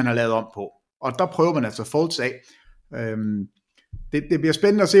 Og det skal man have lavet om på. Og der prøver man altså Fultz af. Det bliver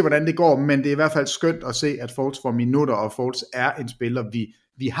spændende at se, hvordan det går, men det er i hvert fald skønt at se, at Fultz får minutter, og Fultz er en spiller,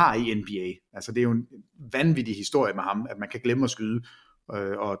 vi har i NBA. Altså det er jo en vanvittig historie med ham, at man kan glemme at skyde,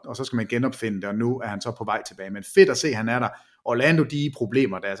 og så skal man genopfinde det, og nu er han så på vej tilbage. Men fedt at se, at han er der. Orlando, de er i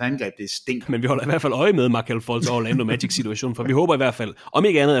problemer, deres angreb, det stinker. Men vi holder i hvert fald øje med Markelle Fultz og Orlando Magic-situationen, for vi håber i hvert fald, om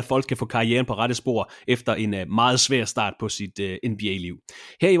ikke andet, at Fultz kan få karrieren på rette spor efter en meget svær start på sit NBA-liv.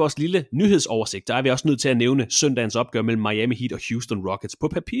 Her i vores lille nyhedsoversigt, der er vi også nødt til at nævne søndagens opgør mellem Miami Heat og Houston Rockets. På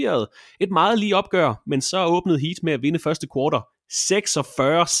papiret et meget lige opgør, men så åbnede Heat med at vinde første kvartal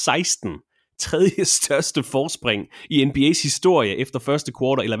 46-16. Tredje største forspring i NBA's historie efter første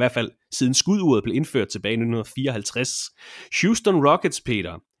kvartal, eller i hvert fald siden skuduret blev indført tilbage i 1954. Houston Rockets,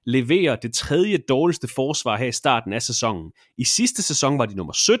 Peter, leverer det tredje dårligste forsvar her i starten af sæsonen. I sidste sæson var de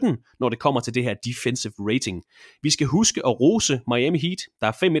nummer 17, når det kommer til det her defensive rating. Vi skal huske at rose Miami Heat, der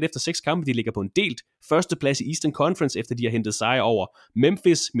er 5-1 efter 6 kampe. De ligger på en delt førsteplads i Eastern Conference, efter de har hentet sejre over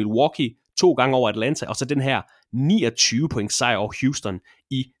Memphis, Milwaukee, 2 gange over Atlanta, og så den her 29 point sejr over Houston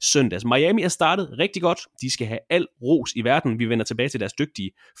i søndags. Miami er startet rigtig godt. De skal have al ros i verden. Vi vender tilbage til deres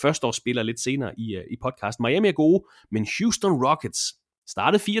dygtige førsteårsspillere lidt senere i podcasten. Miami er gode, men Houston Rockets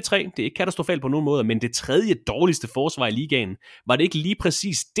startede 4-3. Det er ikke katastrofalt på nogen måde, men det tredje dårligste forsvar i ligaen. Var det ikke lige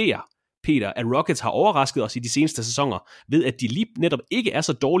præcis der, Peter, at Rockets har overrasket os i de seneste sæsoner, ved at de lige netop ikke er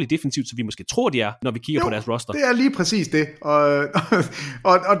så dårligt defensivt, som vi måske tror, de er, når vi kigger på deres roster? Det er lige præcis det.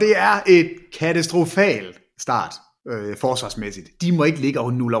 Og det er et katastrofalt start forsvarsmæssigt. De må ikke ligge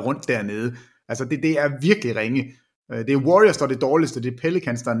og nuller rundt dernede. Altså det er virkelig ringe. Det er Warriors, der er det dårligste, det er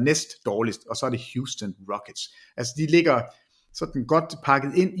Pelicans, der er næst dårligst, og så er det Houston Rockets. Altså de ligger sådan godt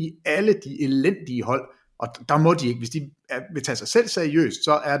pakket ind i alle de elendige hold, og der må de ikke, hvis de vil tage sig selv seriøst,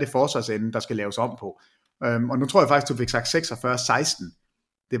 så er det forsvarsenden, der skal laves om på. Og nu tror jeg faktisk, du fik sagt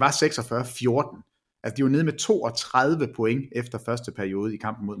 46-16. Det var 46-14. Altså de var nede med 32 point efter første periode i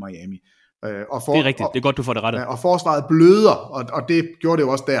kampen mod Miami. Det er rigtigt, det er godt, du får det rettet. Og forsvaret bløder, og det gjorde det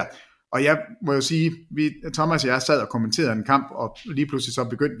jo også der. Og jeg må jo sige, Thomas og jeg sad og kommenterede en kamp, og lige pludselig så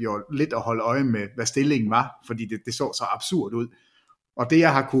begyndte vi jo lidt at holde øje med, hvad stillingen var, fordi det så absurd ud. Og det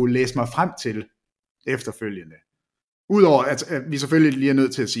jeg har kunne læse mig frem til efterfølgende, udover at vi selvfølgelig lige er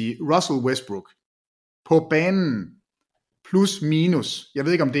nødt til at sige, Russell Westbrook på banen plus minus, jeg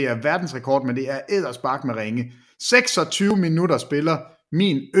ved ikke om det er verdensrekord, men det er edderspark med ringe, 26 minutter spiller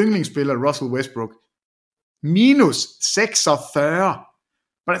min yndlingsspiller Russell Westbrook, minus 46.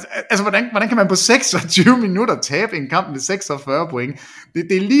 Altså, hvordan kan man på 26 minutter tabe en kamp med 46 point?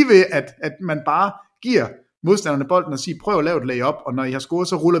 Det er lige ved, at man bare giver modstanderne bolden og siger, prøv at lave et layup, og når I har scoret,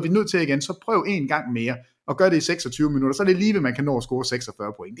 så ruller vi ned til igen, så prøv en gang mere, og gør det i 26 minutter, så er det lige ved, man kan nå at score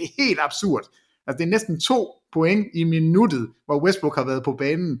 46 point. Det er helt absurd. Altså, det er næsten 2 point i minuttet, hvor Westbrook har været på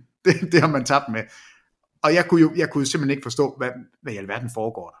banen. Det har man tabt med. Og jeg kunne simpelthen ikke forstå, hvad i alverden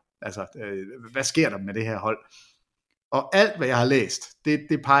foregår der. Altså, hvad sker der med det her hold? Og alt, hvad jeg har læst,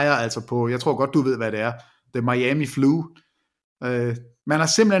 det peger altså på, jeg tror godt, du ved, hvad det er, The Miami Flu. Man har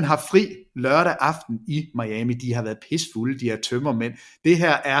simpelthen haft fri lørdag aften i Miami. De har været pisfulde, de er tømmermænd. Det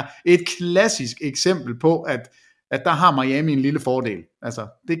her er et klassisk eksempel på, at der har Miami en lille fordel. Altså,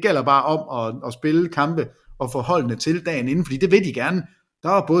 det gælder bare om at spille kampe og få holdene til dagen inden, fordi det vil de gerne. Der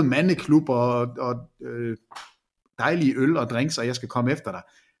er både mandeklub og dejlige øl og drinks, og jeg skal komme efter dig.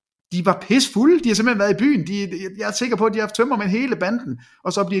 De var pisfulde, de har simpelthen været i byen. Jeg er sikker på, at de har haft tømmer med hele banden,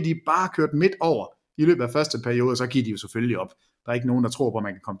 og så bliver de bare kørt midt over i løbet af første periode, og så giver de jo selvfølgelig op. Der er ikke nogen, der tror på, at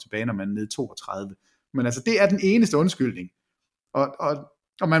man kan komme tilbage, når man er nede 32. Men altså, det er den eneste undskyldning.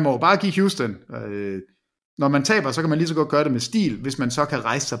 Og man må jo bare give Houston, når man taber, så kan man lige så godt gøre det med stil, hvis man så kan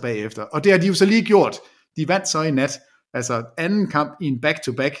rejse sig bagefter. Og det har de jo så lige gjort. De vandt så i nat. Altså anden kamp i en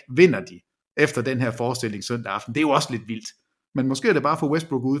back-to-back vinder de efter den her forestilling søndag aften. Det er jo også lidt vildt. Men måske er det bare for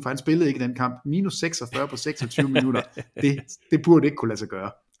Westbrook ude, for han spillede ikke den kamp. Minus 46 på 26 minutter. Det burde ikke kunne lade sig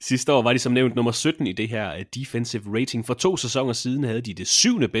gøre. Sidste år var de som nævnt nummer 17 i det her defensive rating. For 2 sæsoner siden havde de det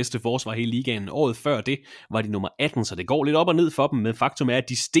 7. bedste forsvar i hele ligaen. Året før det var de nummer 18, så det går lidt op og ned for dem. Men faktum er, at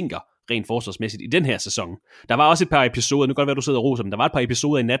de stinker rent forsvarsmæssigt i den her sæson. Der var også et par episoder, nu kan det være, du sidder og roser, men der var et par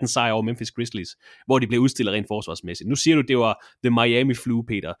episoder i nattens sejr over Memphis Grizzlies, hvor de blev udstillet rent forsvarsmæssigt. Nu siger du, det var The Miami Flu,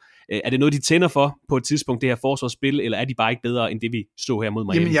 Peter. Er det noget, de tænder for på et tidspunkt, det her forsvarsspil, eller er de bare ikke bedre, end det vi så her mod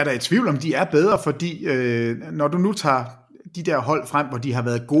Miami? Jamen, jeg er da i tvivl om, de er bedre, fordi når du nu tager de der hold frem, hvor de har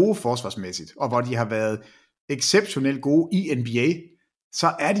været gode forsvarsmæssigt, og hvor de har været exceptionelt gode i NBA,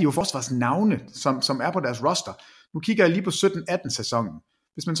 så er de jo forsvarsnavne, som er på deres roster. Nu kigger jeg lige på 17-18 sæsonen.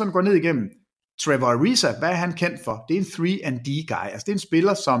 Hvis man sådan går ned igennem, Trevor Ariza, hvad er han kendt for? Det er en 3-and-D-guy. Altså det er en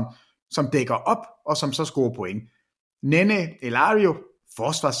spiller, som dækker op, og som så scorer point. Nene Elario,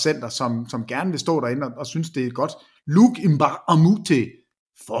 forsvarscenter, som gerne vil stå derinde og synes, det er godt. Luke Mbamute,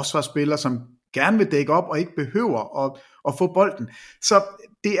 forsvarsspiller, som gerne vil dække op og ikke behøver at få bolden. Så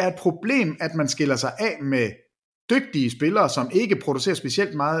det er et problem, at man skiller sig af med dygtige spillere, som ikke producerer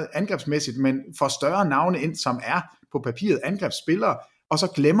specielt meget angrebsmæssigt, men får større navne ind, som er på papiret angrebsspillere, og så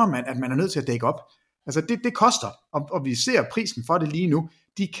glemmer man, at man er nødt til at dække op. Altså det koster, og vi ser prisen for det lige nu.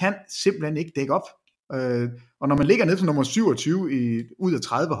 De kan simpelthen ikke dække op. Og når man ligger ned til nummer 27 ud af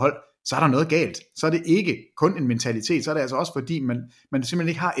 30 hold, så er der noget galt. Så er det ikke kun en mentalitet, så er det altså også fordi, man simpelthen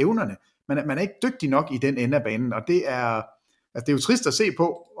ikke har evnerne. Man er ikke dygtig nok i den ende af banen, og det er jo trist at se på,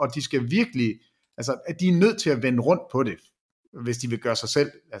 og de skal virkelig, altså at de er nødt til at vende rundt på det, hvis de vil gøre sig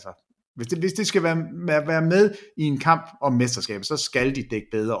selv, altså hvis det skal være med i en kamp om mesterskabet, så skal de dække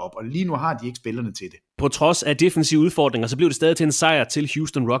bedre op, og lige nu har de ikke spillerne til det. På trods af defensive udfordringer, så blev det stadig til en sejr til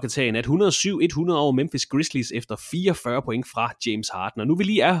Houston Rockets her i nat. 107-100 over Memphis Grizzlies efter 44 point fra James Harden. Og nu vi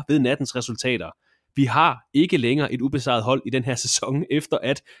lige er ved nattens resultater. Vi har ikke længere et ubesejret hold i den her sæson, efter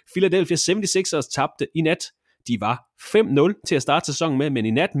at Philadelphia 76ers tabte i nat. De var 5-0 til at starte sæsonen med, men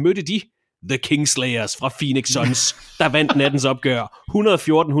i nat mødte de The Kingslayers fra Phoenix Suns, der vandt nattens opgør.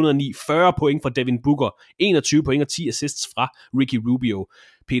 114-109, 40 point fra Devin Booker, 21 point og 10 assists fra Ricky Rubio.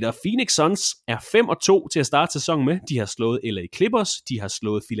 Peter, Phoenix Suns er 5-2 til at starte sæsonen med. De har slået LA Clippers, de har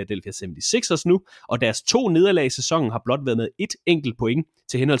slået Philadelphia 76ers nu, og deres 2 nederlag i sæsonen har blot været med et enkelt point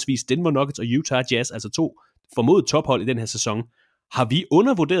til henholdsvis Denver Nuggets og Utah Jazz, altså 2 formodet tophold i den her sæson. Har vi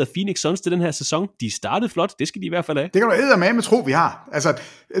undervurderet Phoenix Suns til den her sæson? De startede flot, det skal de i hvert fald have. Det kan du eddermame tro, vi har. Altså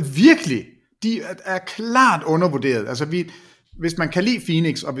virkelig, de er klart undervurderet. Altså hvis man kan lide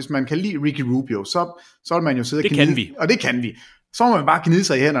Phoenix, og hvis man kan lide Ricky Rubio, så vil man jo sidde og gnide. Kan vi. Og det kan vi. Så må man bare gnide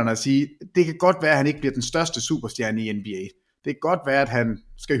sig i hænderne og sige, det kan godt være, at han ikke bliver den største superstjerne i NBA. Det kan godt være, at han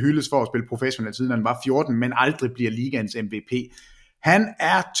skal hyldes for at spille professionelt, siden han var 14, men aldrig bliver ligaens MVP. Han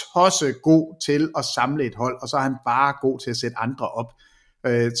er tosse god til at samle et hold, og så er han bare god til at sætte andre op.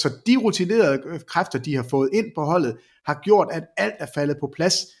 Så de rutinerede kræfter, de har fået ind på holdet, har gjort, at alt er faldet på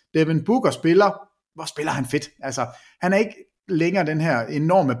plads. Devin Booker hvor spiller han fedt. Altså, han er ikke længere den her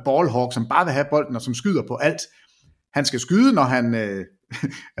enorme ballhawk, som bare vil have bolden, og som skyder på alt. Han skal skyde, når han,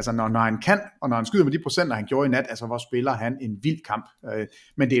 når han kan, og når han skyder med de procenter, han gjorde i nat, altså hvor spiller han en vild kamp.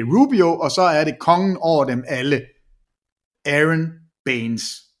 Men det er Rubio, og så er det kongen over dem alle, Aaron Baines.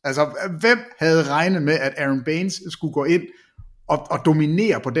 Altså, hvem havde regnet med, at Aaron Baines skulle gå ind og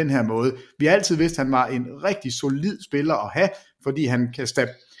dominere på den her måde? Vi har altid vidst, at han var en rigtig solid spiller at have, fordi han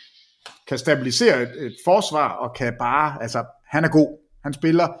kan stabilisere et forsvar, og kan bare, altså, han er god. Han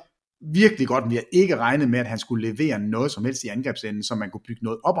spiller virkelig godt, men vi har ikke regnet med, at han skulle levere noget som helst i angrebsenden, så man kunne bygge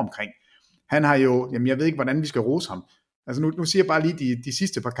noget op omkring. Han har jo, jeg ved ikke, hvordan vi skal rose ham. Altså, nu siger jeg bare lige de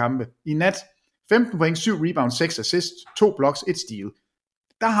sidste par kampe. I nat, 15 point, 7 rebounds, 6 assists, 2 blocks, 1 steal.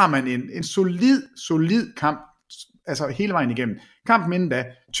 Der har man en solid kamp, altså hele vejen igennem. Kampen inden da,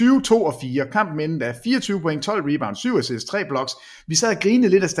 20-2-4, kampen inden da, 24 point, 12 rebounds, 7 assists, 3 blocks. Vi sad og grinede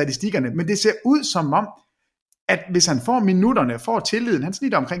lidt af statistikkerne, men det ser ud som om, at hvis han får minutterne, får tilliden, han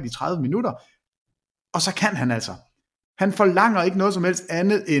snitter omkring de 30 minutter, og så kan han altså. Han forlanger ikke noget som helst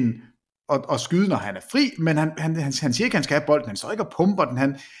andet end at skyde, når han er fri, men han siger ikke, han skal have bolden, han står ikke og pumper den,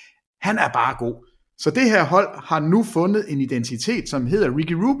 han er bare god. Så det her hold har nu fundet en identitet, som hedder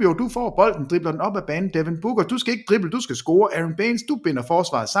Ricky Rubio, du får bolden, dribler den op ad banen, Devin Booker, du skal ikke drible, du skal score, Aaron Baines, du binder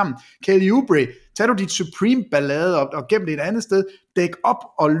forsvaret sammen, Kelly Oubre, tag du dit Supreme ballade op og gem det et andet sted, dæk op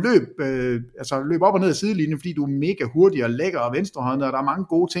og løb op og ned ad sidelinjen, fordi du er mega hurtig og lækker og venstrehåndet, og der er mange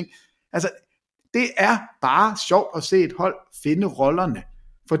gode ting. Altså, det er bare sjovt at se et hold finde rollerne,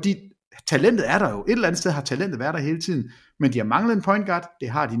 fordi talentet er der jo. Et eller andet sted har talentet været der hele tiden, men de har manglet en point guard, det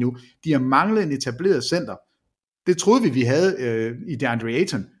har de nu. De har manglet en etableret center. Det troede vi havde i DeAndre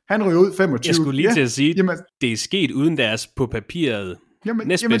Ayton. Han ryger ud 25. Jeg skulle lige til at sige, det er sket uden deres på papiret. Jamen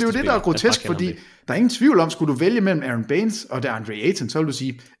det er jo det, der er grotesk, fordi der er ingen tvivl om, skulle du vælge mellem Aaron Baines og DeAndre Ayton, så vil du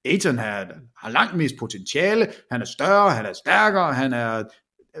sige, Ayton har langt mest potentiale, han er større, han er stærkere, han er...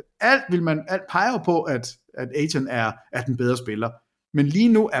 Alt peger på, at Ayton er den bedre spiller. Men lige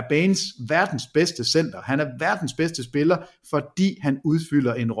nu er Baines verdens bedste center. Han er verdens bedste spiller, fordi han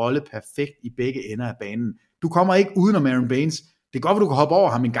udfylder en rolle perfekt i begge ender af banen. Du kommer ikke udenom Aaron Baines. Det er godt, at du kan hoppe over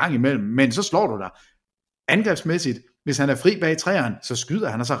ham en gang imellem, men så slår du dig. Angrebsmæssigt, hvis han er fri bag træeren, så skyder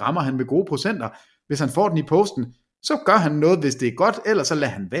han, og så rammer han med gode procenter. Hvis han får den i posten, så gør han noget, hvis det er godt, ellers så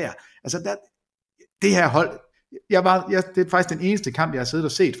lader han være. Altså, det her hold... det er faktisk den eneste kamp, jeg har siddet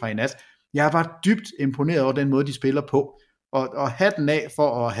og set fra i nat. Jeg var dybt imponeret over den måde, de spiller på. Og hatten af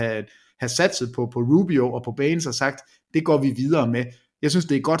for at have satset på Rubio og på Baines og sagt, det går vi videre med. Jeg synes,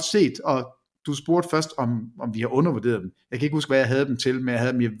 det er godt set, og du spurgte først, om vi har undervurderet dem. Jeg kan ikke huske, hvad jeg havde dem til, men jeg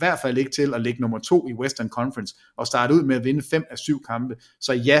havde dem i hvert fald ikke til at ligge nummer 2 i Western Conference og starte ud med at vinde 5 af 7 kampe.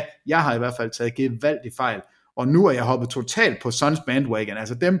 Så ja, jeg har i hvert fald taget gevaldigt fejl. Og nu er jeg hoppet totalt på Suns bandwagon.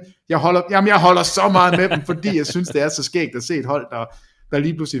 Altså dem, jeg holder så meget med dem, fordi jeg synes, det er så skægt at se et hold, der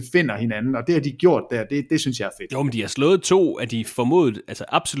lige pludselig finder hinanden, og det har de gjort der, det synes jeg er fedt. Jo, men de har slået 2 af de formodet, altså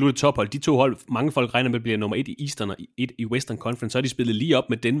absolutte tophold. De 2 hold, mange folk regner med, bliver nummer 1 i Eastern og 1 i Western Conference, så har de spillet lige op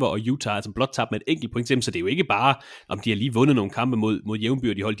med Denver og Utah, altså blot tabt med et enkelt point til dem, så det er jo ikke bare, om de har lige vundet nogle kampe mod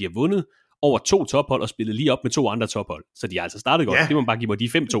jævnbyrdige hold, de har vundet over 2 tophold og spillet lige op med 2 andre tophold. Så de har altså startet godt. Ja. Det må man bare give mig, de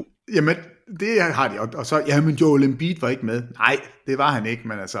 5-2. Jamen, det har de. Og så, jamen Joel Embiid var ikke med. Nej, det var han ikke,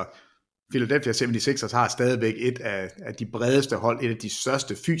 men altså, Philadelphia 76ers har stadigvæk et af de bredeste hold, et af de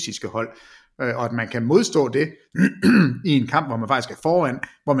største fysiske hold, og at man kan modstå det i en kamp, hvor man faktisk er foran,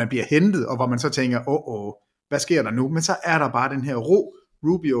 hvor man bliver hentet, og hvor man så tænker, hvad sker der nu? Men så er der bare den her ro.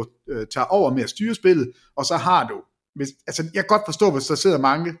 Rubio tager over med at styre spillet, og så har du, jeg kan godt forstå, hvis der sidder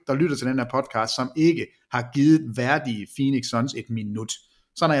mange, der lytter til den her podcast, som ikke har givet værdige Phoenix Suns et minut.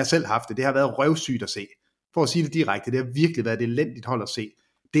 Sådan har jeg selv haft det. Det har været røvsygt at se. For at sige det direkte, det har virkelig været et elendigt hold at se.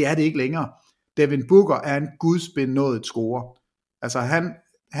 Det er det ikke længere. Devin Booker er en gudsbenådet scorer. Altså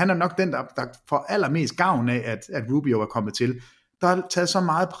han er nok den, der får allermest gavn af, at Rubio er kommet til. Der er taget så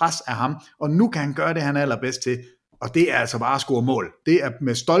meget pres af ham, og nu kan han gøre det, han er allerbedst til. Og det er altså bare at score mål. Det er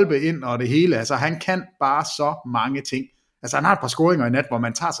med stolpe ind og det hele. Altså han kan bare så mange ting. Altså han har et par scoringer i nat, hvor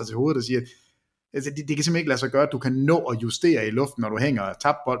man tager sig til hovedet og siger, altså, det kan simpelthen ikke lade sig gøre, at du kan nå at justere i luften, når du hænger og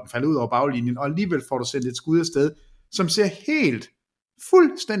taber bolden, falder ud over baglinjen, og alligevel får du sendt et skud afsted, som ser helt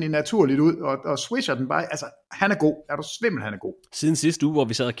fuldstændig naturligt ud, og swisher den bare. Altså, han er god. Er du svimmel, han er god. Siden sidste uge, hvor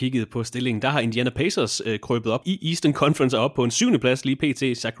vi sad og kiggede på stillingen, der har Indiana Pacers krøbet op i Eastern Conference og op på en 7. plads lige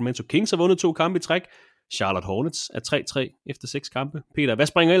pt. Sacramento Kings har vundet 2 kampe i træk. Charlotte Hornets er 3-3 efter 6 kampe. Peter, hvad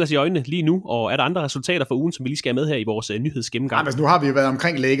springer ellers i øjnene lige nu, og er der andre resultater for ugen, som vi lige skal have med her i vores nyhedsgennemgang? Altså, nu har vi jo været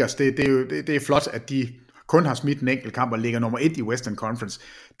omkring Lakers. Det er flot, at de kun har smidt en enkelt kamp og ligger nummer 1 i Western Conference.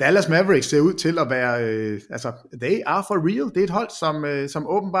 Dallas Mavericks ser ud til at være, they are for real. Det er et hold, som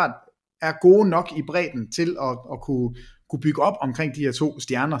åbenbart er gode nok i bredden til at kunne bygge op omkring de her 2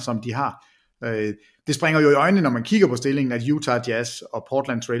 stjerner, som de har. Det springer jo i øjnene, når man kigger på stillingen, at Utah Jazz og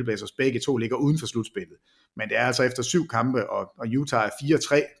Portland Trailblazers begge 2 ligger uden for slutspillet. Men det er altså efter 7 kampe, og Utah er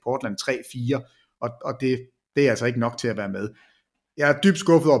 4-3, Portland 3-4, og det er altså ikke nok til at være med. Jeg er dybt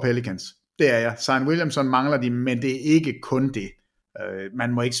skuffet over Pelicans. Det er jeg. Zion Williamson mangler de, men det er ikke kun det.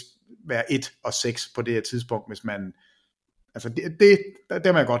 Man må ikke være 1-6 på det her tidspunkt, hvis man... Altså, det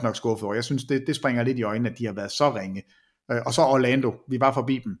er jeg godt nok skuffet over. Jeg synes, det springer lidt i øjnene, at de har været så ringe. Og så Orlando. Vi var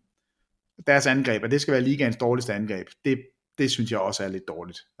forbi dem. Deres angreb, og det skal være ligaens dårligste angreb. Det synes jeg også er lidt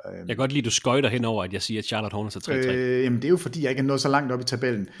dårligt. Jeg kan godt lide, at du skøjter henover, at jeg siger, at Charlotte Hornets er 3-3. Jamen, det er jo fordi, jeg ikke er nået så langt op i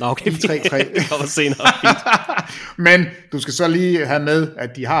tabellen. Nå, okay. 3-3. Det kommer senere. Men du skal så lige have med,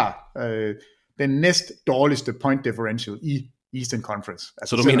 at de har den næst dårligste point differential i Eastern Conference.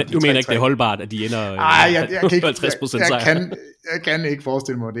 Altså, så du mener ikke, det er holdbart, at de ender jeg kan ikke, 50% sejr? Jeg kan ikke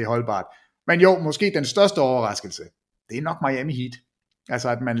forestille mig, at det er holdbart. Men jo, måske den største overraskelse, det er nok Miami Heat. Altså,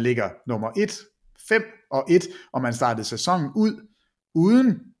 at man ligger nummer 1, 5-1, og man startede sæsonen ud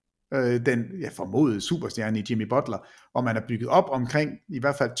uden den formodede superstjerne i Jimmy Butler, og man er bygget op omkring i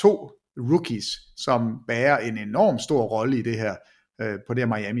hvert fald 2 rookies, som bærer en enorm stor rolle i det her, på det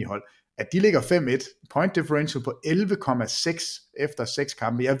her Miami-hold, at de ligger 5-1, point differential på 11,6 efter 6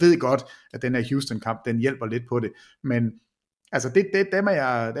 kampe. Jeg ved godt, at den her Houston-kamp, den hjælper lidt på det, men altså dem er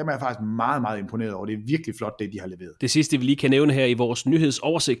jeg faktisk meget, meget imponeret over. Det er virkelig flot, det de har leveret. Det sidste, vi lige kan nævne her i vores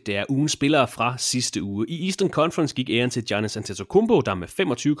nyhedsoversigt, det er ugens spillere fra sidste uge. I Eastern Conference gik æren til Giannis Antetokounmpo, der med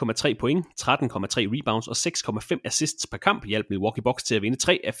 25,3 point, 13,3 rebounds og 6,5 assists per kamp hjalp Milwaukee Bucks til at vinde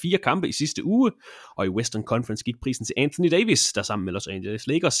 3 af 4 kampe i sidste uge. Og i Western Conference gik prisen til Anthony Davis, der sammen med Los Angeles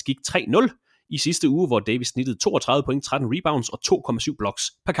Lakers gik 3-0 i sidste uge, hvor Davis snittede 32 point, 13 rebounds og 2,7 blocks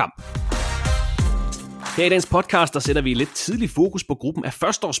per kamp. Her i dagens podcast, der sætter vi lidt tidlig fokus på gruppen af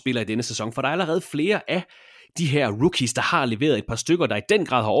førsteårsspillere i denne sæson, for der er allerede flere af de her rookies, der har leveret et par stykker, der i den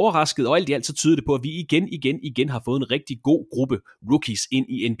grad har overrasket, og alt i alt så tyder det på, at vi igen har fået en rigtig god gruppe rookies ind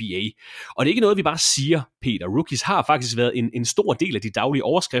i NBA. Og det er ikke noget, vi bare siger, Peter. Rookies har faktisk været en stor del af de daglige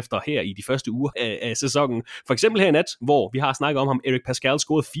overskrifter her i de første uger af sæsonen. For eksempel her i nat, hvor vi har snakket om ham, Eric Pascal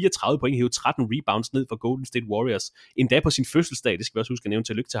scorede 34 point, hævede 13 rebounds ned for Golden State Warriors. Endda på sin fødselsdag, det skal vi også huske at nævne.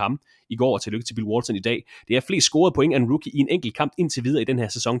 Tillykke til ham i går, og tillykke til Bill Walton i dag. Det er flest scorede point af en rookie i en enkelt kamp indtil videre i den her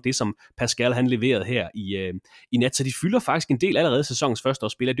sæson, det som Pascal han leverede her i nat, så de fylder faktisk en del allerede sæsonens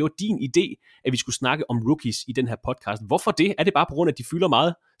førsteårsspillere. Det var din idé, at vi skulle snakke om rookies i den her podcast. Hvorfor det? Er det bare på grund af, at de fylder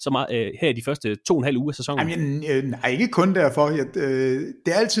meget, så meget her i de første 2,5 uger af sæsonen? Jamen, nej, ikke kun derfor. Det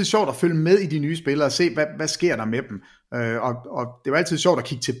er altid sjovt at følge med i de nye spillere og se, hvad sker der med dem. Og det var altid sjovt at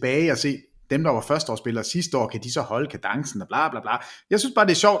kigge tilbage og se, dem, der var førsteårsspillere sidste år, kan de så holde kadencen og bla bla bla. Jeg synes bare,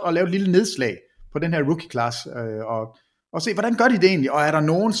 det er sjovt at lave et lille nedslag på den her rookie-class, og se, hvordan gør de det egentlig? Og er der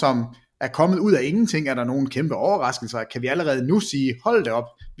nogen, som er kommet ud af ingenting? Er der nogen kæmpe overraskelser? Kan vi allerede nu sige, hold det op,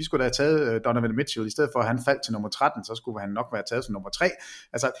 vi skulle da have taget Donovan Mitchell, i stedet for at han faldt til nummer 13, så skulle han nok være taget som nummer 3.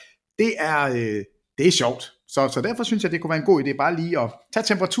 Altså, det er sjovt. Så derfor synes jeg, det kunne være en god idé bare lige at tage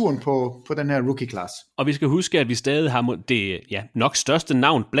temperaturen på den her rookie-class. Og vi skal huske, at vi stadig har det nok største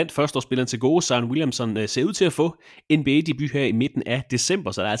navn blandt førsteårsspillerne til gode. Zion Williamson ser ud til at få NBA-debut her i midten af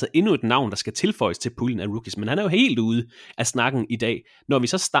december, så der er altså endnu et navn, der skal tilføjes til puljen af rookies. Men han er jo helt ude af snakken i dag, når vi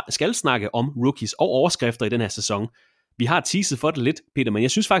så skal snakke om rookies og overskrifter i den her sæson. Vi har teaset for det lidt, Peter, men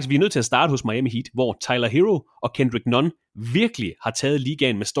jeg synes faktisk, vi er nødt til at starte hos Miami Heat, hvor Tyler Hero og Kendrick Nunn virkelig har taget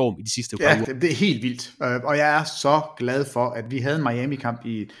ligaen med storm i de sidste par uger. Ja, det er helt vildt, og jeg er så glad for, at vi havde en Miami-kamp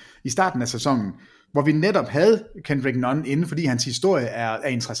i starten af sæsonen, hvor vi netop havde Kendrick Nunn inde, fordi hans historie er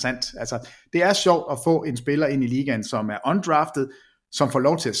interessant. Altså, det er sjovt at få en spiller ind i ligaen, som er undrafted, som får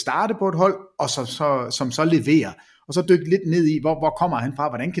lov til at starte på et hold, og som så leverer. Og så dykke lidt ned i, hvor kommer han fra,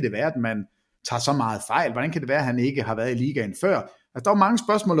 hvordan kan det være, at man tager så meget fejl, hvordan kan det være, at han ikke har været i ligaen før? Altså, der var mange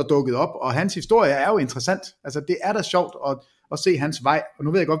spørgsmål, der dukkede op, og hans historie er jo interessant. Altså, det er da sjovt at se hans vej, og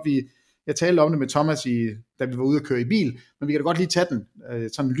nu ved jeg godt, jeg talte om det med Thomas, da vi var ude at køre i bil, men vi kan da godt lige tage den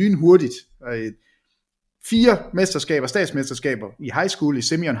sådan lynhurtigt. 4 statsmesterskaber i high school, i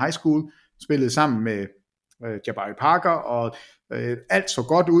Simeon High School, spillede sammen med Jabari Parker, og alt så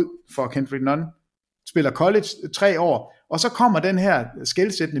godt ud for Kendrick Nunn. Spiller college 3 år, og så kommer den her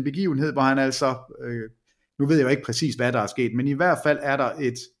skelsættende begivenhed, hvor han altså, nu ved jeg jo ikke præcis, hvad der er sket, men i hvert fald er der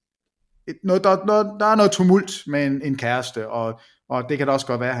der er noget tumult med en kæreste, og det kan da også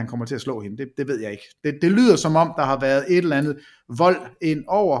godt være, at han kommer til at slå hende. Det ved jeg ikke. Det lyder som om, der har været et eller andet vold ind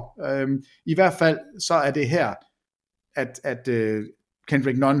over. I hvert fald så er det her, at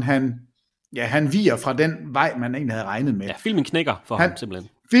Kendrick Nunn, han viger fra den vej, man egentlig havde regnet med. Ja, filmen knækker for ham simpelthen.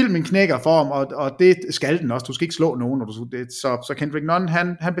 Filmen knækker for ham, og det skal den også. Du skal ikke slå nogen. Så Kendrick Nunn,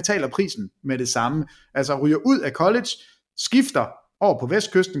 han betaler prisen med det samme. Altså ryger ud af college, skifter over på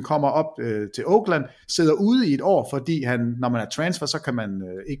vestkysten, kommer op til Oakland, sidder ude i et år, fordi når man er transfer, så kan man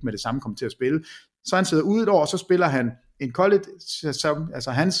ikke med det samme komme til at spille. Så han sidder ude et år, og så spiller han en college,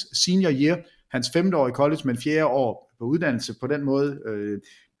 altså hans senior year, hans 5. år i college, men 4. år på uddannelse på den måde.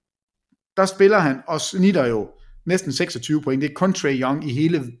 Der spiller han og snitter jo næsten 26 point. Det er kun Trae Young i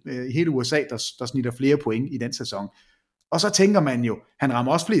hele USA, der snitter flere point i den sæson. Og så tænker man jo, han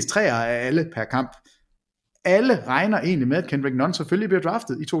rammer også flest træer af alle per kamp. Alle regner egentlig med, at Kendrick Nunn selvfølgelig bliver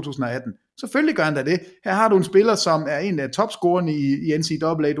draftet i 2018. Selvfølgelig gør han da det. Her har du en spiller, som er en af topscorerne i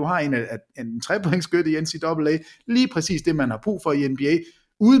NCAA. Du har en 3-pointsskytte i NCAA. Lige præcis det, man har brug for i NBA.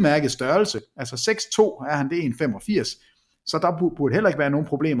 Udmærket størrelse. Altså 6'2 er han, det er 1,85. Så der burde heller ikke være nogen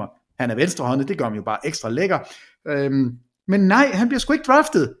problemer. Han er venstrehåndet, det gør ham jo bare ekstra lækker. Men nej, han bliver sgu ikke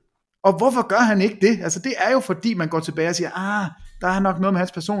draftet. Og hvorfor gør han ikke det? Altså det er jo fordi, man går tilbage og siger, der er nok noget med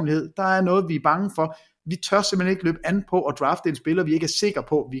hans personlighed. Der er noget, vi er bange for. Vi tør simpelthen ikke løbe an på at drafte en spiller, vi ikke er sikre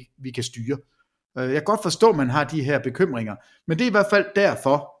på, vi kan styre. Jeg kan godt forstå, at man har de her bekymringer. Men det er i hvert fald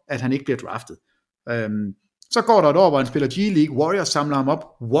derfor, at han ikke bliver draftet. Så går der et år, hvor han spiller G-League, Warriors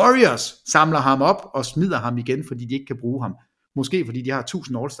samler ham op og smider ham igen, fordi de ikke kan bruge ham. Måske fordi de har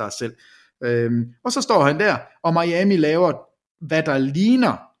 1000 All-Stars selv. Og så står han der, og Miami laver, hvad der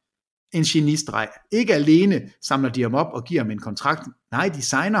ligner en genistreg. Ikke alene samler de ham op og giver ham en kontrakt. Nej, de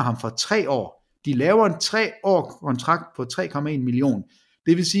signer ham for 3 år. De laver en 3 år kontrakt på 3,1 million.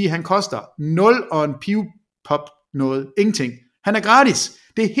 Det vil sige, at han koster 0 og en pivpop noget. Ingenting. Han er gratis.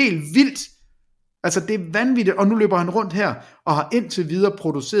 Det er helt vildt. Altså, det er vanvittigt. Og nu løber han rundt her og har indtil videre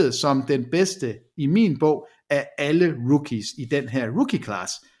produceret som den bedste i min bog af alle rookies i den her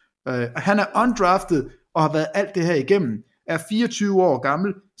rookie-class. Han er undrafted og har været alt det her igennem. Er 24 år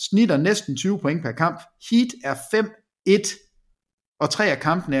gammel, snitter næsten 20 point per kamp. Heat er 5-1, og 3 af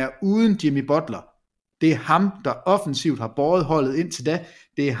kampene er uden Jimmy Butler. Det er ham, der offensivt har båret holdet indtil da.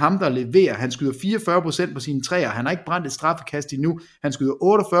 Det er ham, der leverer. Han skyder 44% på sine træer. Han har ikke brændt et straffekast endnu. Han skyder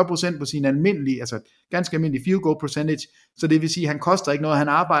 48% på sin almindelige, altså ganske almindelige field goal percentage. Så det vil sige, at han koster ikke noget. Han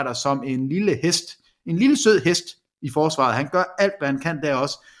arbejder som en lille hest. En lille sød hest i forsvaret. Han gør alt, hvad han kan der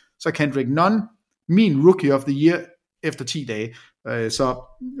også. Så Kendrick Nunn, min rookie of the year efter 10 dage. Så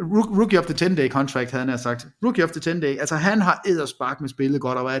rookie of the 10-day contract, havde han sagt. Rookie of the 10-day, altså han har edderspark med spillet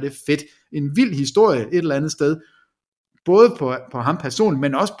godt, og hvad er det fedt. En vild historie et eller andet sted. Både på ham personligt,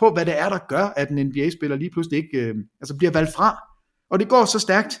 men også på, hvad det er, der gør, at en NBA-spiller lige pludselig ikke bliver valgt fra. Og det går så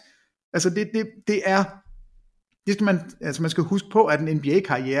stærkt. Altså det er... man skal huske på, at en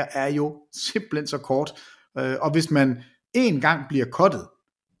NBA-karriere er jo simpelthen så kort. Og hvis man en gang bliver cuttet,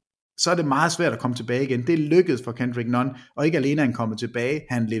 så er det meget svært at komme tilbage igen. Det lykkedes for Kendrick Nunn, og ikke alene er han kommet tilbage,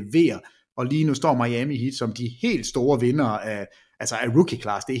 han leverer, og lige nu står Miami Heat som de helt store vindere af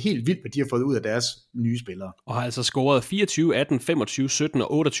rookie-class. Det er helt vildt, hvad de har fået ud af deres nye spillere. Og har altså scoret 24, 18, 25, 17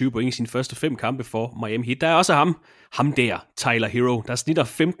 og 28 point i sine første 5 kampe for Miami Heat. Der er også ham der, Tyler Hero, der snitter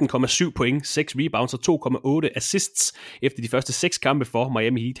 15,7 point, 6 rebounds og 2,8 assists efter de første 6 kampe for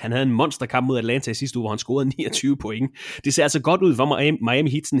Miami Heat. Han havde en monsterkamp mod Atlanta i sidste uge, hvor han scorede 29 point. Det ser altså godt ud for Miami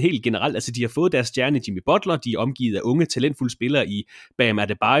Heat sådan helt generelt. Altså de har fået deres stjerne Jimmy Butler, de er omgivet af unge, talentfulde spillere i Bam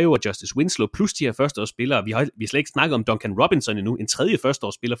Adebayo og Justice Winslow, plus de her førsteårsspillere. Vi har slet ikke snakket om Duncan Robinson endnu, en tredje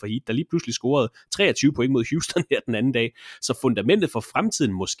førsteårsspiller for Heat, der lige pludselig scorede 23 point mod Houston her den anden dag. Så fundamentet for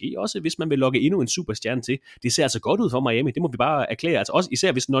fremtiden måske også, hvis man vil lokke endnu en superstjerne til. Det ser altså godt ud for Miami, det må vi bare erklære. Altså også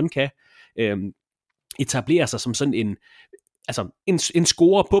især hvis nogen kan etablere sig som sådan en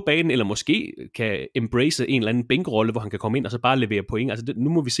scorer på banen, eller måske kan embrace en eller anden bænkrolle, hvor han kan komme ind og så bare levere point. Altså nu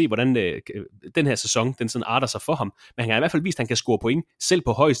må vi se, hvordan den her sæson, den sådan arter sig for ham. Men han har i hvert fald vist, at han kan score point, selv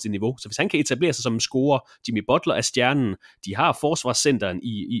på højeste niveau. Så hvis han kan etablere sig som en scorer, Jimmy Butler er stjernen, de har forsvarscenteren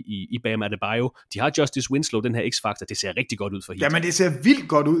i Bam Adebayo, de har Justice Winslow, den her X-faktor, det ser rigtig godt ud for Heat. Jamen det ser vildt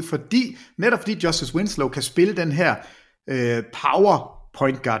godt ud, netop fordi Justice Winslow kan spille den her power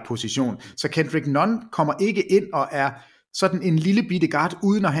point guard position, så Kendrick Nunn kommer ikke ind og er sådan en lille bitte guard,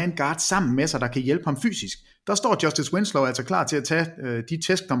 uden at have en guard sammen med sig, der kan hjælpe ham fysisk. Der står Justice Winslow altså klar til at tage de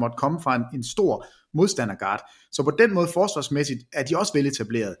tæsk, der måtte komme fra en stor modstanderguard. Så på den måde forsvarsmæssigt er de også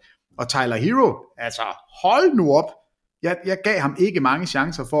veletableret. Og Tyler Hero, altså hold nu op. Jeg gav ham ikke mange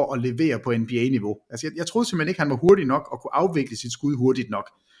chancer for at levere på NBA-niveau. Altså jeg troede simpelthen ikke, han var hurtig nok og kunne afvikle sit skud hurtigt nok.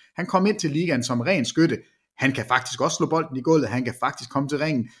 Han kom ind til ligaen som ren skytte. Han kan faktisk også slå bolden i gulvet, han kan faktisk komme til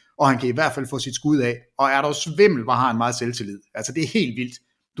ringen, og han kan i hvert fald få sit skud af. Og er der svimmel, hvor har han meget selvtillid. Altså det er helt vildt.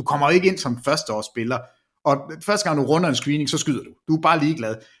 Du kommer ikke ind som førsteårsspiller, og første gang du runder en screening, så skyder du. Du er bare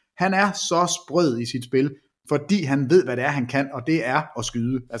ligeglad. Han er så sprød i sit spil, fordi han ved, hvad det er, han kan, og det er at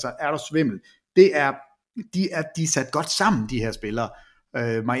skyde. Altså er der svimmel. De er sat godt sammen, de her spillere.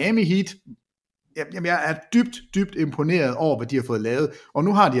 Miami Heat, jeg er dybt imponeret over, hvad de har fået lavet. Og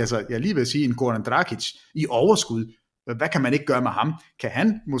nu har de altså, jeg lige vil sige, en Goran Dragic i overskud. Hvad kan man ikke gøre med ham? Kan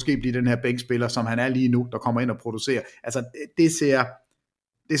han måske blive den her bænkspiller, som han er lige nu, der kommer ind og producerer? Altså,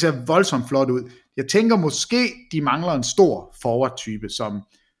 det ser voldsomt flot ud. Jeg tænker måske, de mangler en stor forward-type,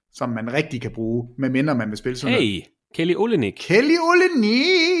 som man rigtig kan bruge, medmindre man vil spille sådan noget. Kelly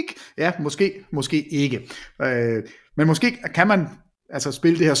Olynyk. Ja, måske ikke. Men måske kan man altså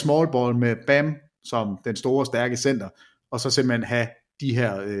spille det her small ball med Bam som den store, stærke center, og så simpelthen have de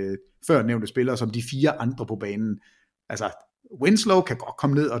her førnævnte spillere som de 4 andre på banen. Altså, Winslow kan godt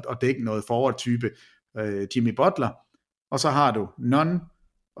komme ned og dække noget forward-type, Jimmy Butler, og så har du Nunn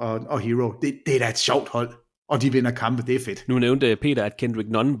og Hero. Det er da et sjovt hold, og de vinder kampe. Det er fedt. Nu nævnte Peter, at Kendrick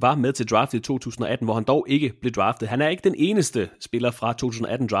Nunn var med til draftet i 2018, hvor han dog ikke blev draftet. Han er ikke den eneste spiller fra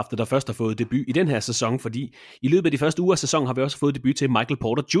 2018-draftet, der først har fået debut i den her sæson, fordi i løbet af de første uger af sæsonen har vi også fået debut til Michael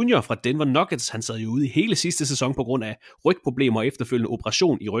Porter Jr. fra Denver Nuggets. Han sad jo ude i hele sidste sæson på grund af rygproblemer og efterfølgende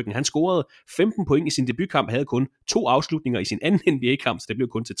operation i ryggen. Han scorede 15 point i sin debutkamp, havde kun 2 afslutninger i sin anden NBA-kamp, så det blev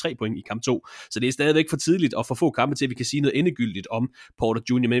kun til 3 point i kamp 2. Så det er stadigvæk for tidligt at få kampe til, at vi kan sige noget endegyldigt om Porter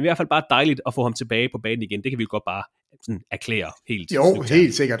Jr., men i hvert fald bare dejligt at få ham tilbage på banen igen. Det kan vi godt bare sådan erklære helt. Jo,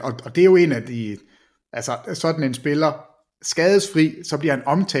 helt sikkert. Og det er jo en af de, altså sådan en spiller, skadesfri, så bliver han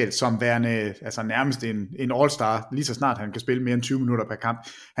omtalt som værende, altså nærmest en all-star, lige så snart han kan spille mere end 20 minutter per kamp.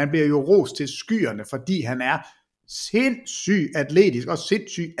 Han bliver jo rost til skyerne, fordi han er sindssygt atletisk og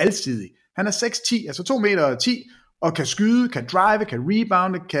sindssygt alsidig. Han er 6'10", altså 2,10 meter, og kan skyde, kan drive, kan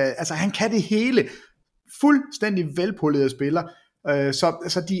rebounde, altså han kan det hele. Fuldstændig velpolerede spiller.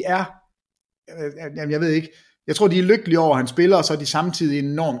 Så de er, jeg ved ikke, jeg tror de er lykkelige over, at han spiller, og så er de samtidig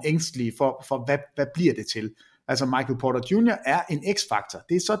enormt ængstelige for hvad bliver det til. Altså Michael Porter Jr. er en x-faktor.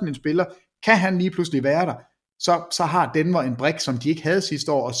 Det er sådan en spiller. Kan han lige pludselig være der, så har Denver en brik, som de ikke havde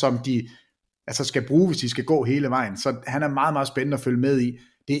sidste år, og som de altså skal bruge, hvis de skal gå hele vejen. Så han er meget, meget spændende at følge med i.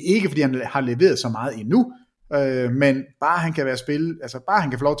 Det er ikke, fordi han har leveret så meget endnu, men bare han kan bare han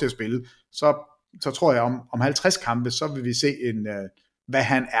kan få lov til at spille, så tror jeg, om 50 kampe, så vil vi se hvad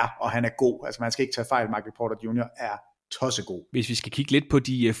han er, og han er god. Altså man skal ikke tage fejl, Michael Porter Jr. er tossegod. Hvis vi skal kigge lidt på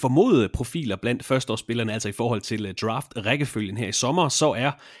de formodede profiler blandt førsteårsspillerne, altså i forhold til draft-rækkefølgen her i sommer, så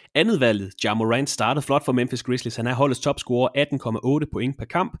er andetvalget Ja Morant startet flot for Memphis Grizzlies. Han er holdets topscorer, 18,8 point per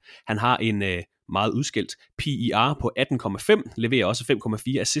kamp. Han har en meget udskilt PER på 18,5, leverer også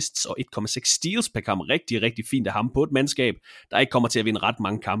 5,4 assists og 1,6 steals per kamp. Rigtig, rigtig fint af ham på et mandskab, der ikke kommer til at vinde ret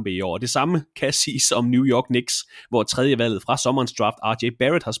mange kampe i år. Det samme kan siges om New York Knicks, hvor tredje valget fra sommerens draft, RJ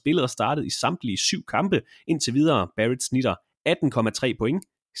Barrett, har spillet og startet i samtlige 7 kampe. Indtil videre, Barrett snitter 18,3 point,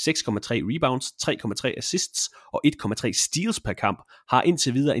 6,3 rebounds, 3,3 assists og 1,3 steals per kamp, har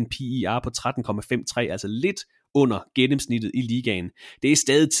indtil videre en PER på 13,53, altså lidt under gennemsnittet i ligaen. Det er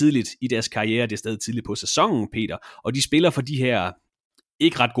stadig tidligt i deres karriere, det er stadig tidligt på sæsonen, Peter, og de spiller for de her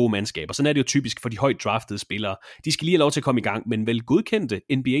ikke ret gode mandskaber. Sådan er det jo typisk for de højt draftede spillere. De skal lige have lov til at komme i gang, men vel godkendte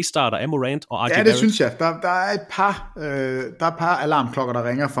NBA-starter af Morant og RJ Barrett. Ja, det synes jeg. Der er et par alarmklokker, der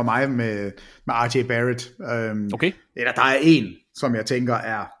ringer for mig med RJ Barrett. Okay. Eller der er en, som jeg tænker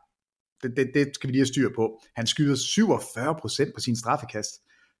er, det skal vi lige have styr på. Han skyder 47% på sin straffekast.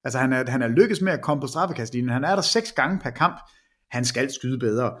 Altså han er lykkes med at komme på straffekastlinjen. Han er der 6 gange per kamp. Han skal skyde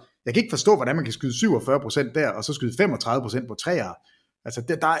bedre. Jeg kan ikke forstå, hvordan man kan skyde 47% der, og så skyde 35% på træer. Altså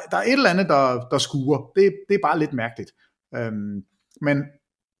der er et eller andet, der skuer. Det er bare lidt mærkeligt. Men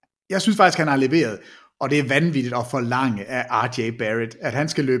jeg synes faktisk, han har leveret, og det er vanvittigt at forlange af RJ Barrett, at han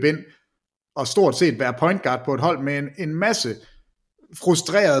skal løbe ind og stort set være point guard på et hold med en masse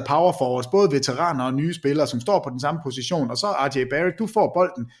frustrerede power forwards, både veteraner og nye spillere, som står på den samme position, og så RJ Barrett, du får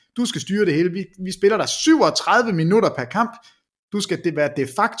bolden, du skal styre det hele, vi spiller der 37 minutter per kamp, du skal være de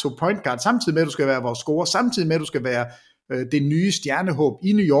facto point guard, samtidig med, at du skal være vores scorer, samtidig med, at du skal være det nye stjernehåb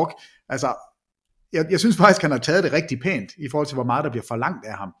i New York. Altså, jeg synes faktisk, han har taget det rigtig pænt, i forhold til, hvor meget der bliver forlangt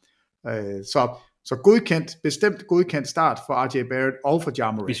af ham. Så bestemt godkendt start for RJ Barrett og for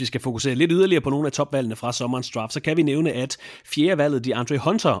Ja Morant. Hvis vi skal fokusere lidt yderligere på nogle af topvalgene fra sommerens draft, så kan vi nævne, at 4. valget DeAndre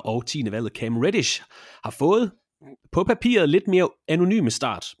Hunter og 10. valget Cam Reddish har fået på papiret lidt mere anonyme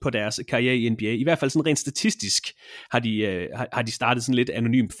start på deres karriere i NBA. I hvert fald sådan rent statistisk har de startet sådan lidt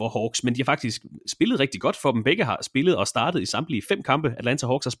anonymt for Hawks, men de har faktisk spillet rigtig godt for dem. Begge har spillet og startet i samtlige 5 kampe. Atlanta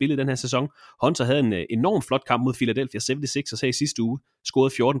Hawks har spillet den her sæson. Hunter havde en enorm flot kamp mod Philadelphia 76ers her i sidste uge.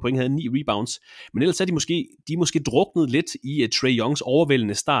 Scorede 14 point, havde 9 rebounds. Men ellers er de måske druknet lidt i Trae Youngs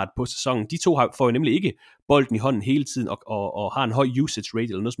overvældende start på sæsonen. De to får jo nemlig ikke bolden i hånden hele tiden og har en høj usage rate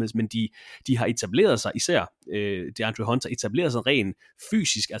eller noget som helst, men de har etableret sig, især DeAndre Hunter, etableret sig rent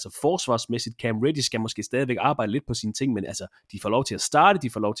fysisk, altså forsvarsmæssigt. Cam Reddish skal måske stadigvæk arbejde lidt på sine ting, men altså, de får lov til at starte, de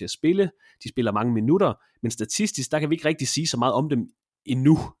får lov til at spille, de spiller mange minutter, men statistisk, der kan vi ikke rigtig sige så meget om dem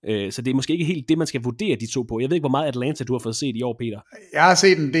endnu, så det er måske ikke helt det, man skal vurdere de to på. Jeg ved ikke, hvor meget Atlanta du har fået set i år, Peter. Jeg har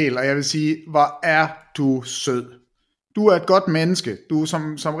set en del, og jeg vil sige, hvor er du sød. Du er et godt menneske. Du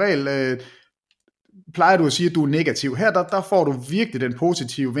som regel plejer du at sige, at du er negativ. Her der får du virkelig den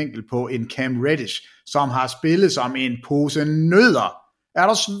positive vinkel på en Cam Reddish, som har spillet som en pose nødder. Er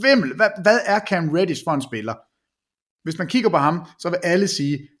der svimmel? Hvad er Cam Reddish for en spiller? Hvis man kigger på ham, så vil alle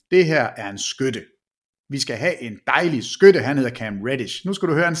sige, det her er en skytte. Vi skal have en dejlig skytte, han hedder Cam Reddish. Nu skal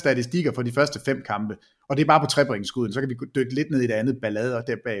du høre en statistikker for de første 5 kampe, og det er bare på trepointskuden, så kan vi dykke lidt ned i det andet ballade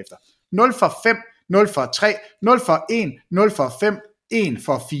der bagefter. 0 for 5, 0 for 3, 0 for 1, 0 for 5, 1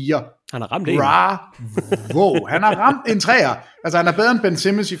 for 4. Han har ramt en. Bravo. Han har ramt en træer. Altså, han er bedre end Ben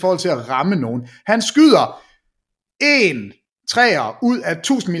Simmons i forhold til at ramme nogen. Han skyder en træer ud af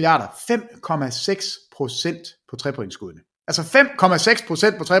 1000 milliarder. 5,6% på trepointsskuddene. Altså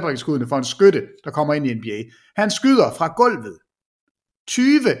 5,6% på trepointsskuddene for en skytte, der kommer ind i NBA. Han skyder fra gulvet 20,9%.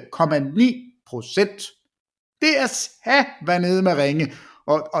 Det er nede med ringe.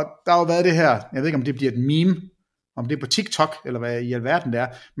 Og der har jo været det her, jeg ved ikke om det bliver et meme, om det er på TikTok, eller hvad i alverden det er,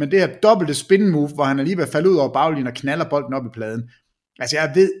 men det her dobbelte spin move, hvor han alligevel falder ud over baglinjen og knaller bolden op i pladen. Altså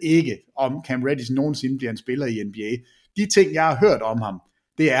jeg ved ikke, om Cam Reddish nogensinde bliver en spiller i NBA. De ting, jeg har hørt om ham,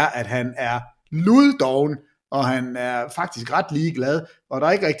 det er, at han er luddoven, og han er faktisk ret ligeglad, og der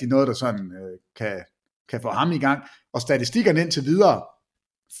er ikke rigtig noget, der sådan kan få ham i gang. Og statistikkerne indtil videre,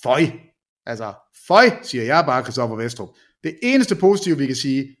 føj, siger jeg bare, Christoffer Vestrup. Det eneste positive, vi kan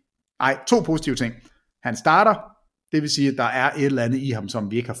sige, to positive ting. Han starter, det vil sige, at der er et eller andet i ham,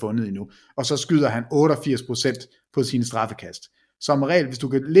 som vi ikke har fundet endnu. Og så skyder han 88% på sine straffekast. Som regel, hvis du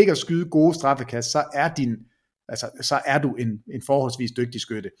kan ligge og skyde gode straffekast, så er du en forholdsvis dygtig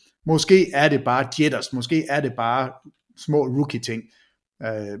skytte. Måske er det bare jitters, måske er det bare små rookie-ting.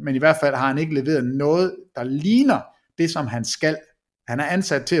 Men i hvert fald har han ikke leveret noget, der ligner det, som han skal. Han er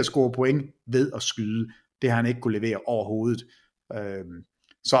ansat til at score point ved at skyde. Det har han ikke kunne levere overhovedet.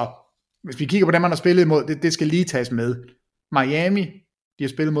 Så hvis vi kigger på dem, han har spillet imod, det skal lige tages med. Miami, de har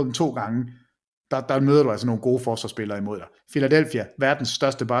spillet mod dem 2 gange. Der møder du altså nogle gode forsvarsspillere imod dig. Philadelphia, verdens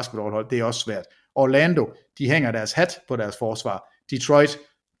største basketballhold, det er også svært. Orlando, de hænger deres hat på deres forsvar. Detroit,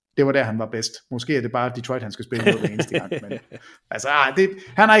 det var der, han var bedst. Måske er det bare Detroit, han skal spille mod den eneste gang. Men,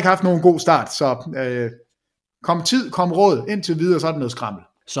 han har ikke haft nogen god start, så kom råd. Indtil videre, så er det noget skrammel.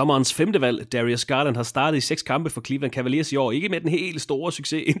 Sommerens 5. valg, Darius Garland, har startet i 6 kampe for Cleveland Cavaliers i år. Ikke med den helt store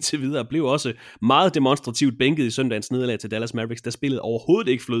succes indtil videre. Blev også meget demonstrativt bænket i søndagens nederlag til Dallas Mavericks, der spillet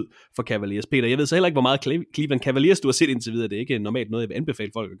overhovedet ikke flød for Cavaliers. Peter, jeg ved så heller ikke, hvor meget Cleveland Cavaliers du har set indtil videre. Det er ikke normalt noget, jeg vil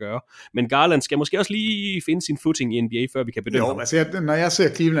anbefale folk at gøre. Men Garland skal måske også lige finde sin footing i NBA, før vi kan bedømme ham. Altså når jeg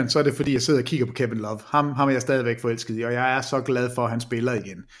ser Cleveland, så er det fordi, jeg sidder og kigger på Kevin Love. Ham er jeg stadigvæk forelsket i, og jeg er så glad for, at han spiller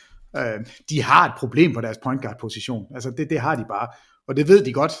igen. De har et problem på deres point guard position. Altså det har de bare. Og det ved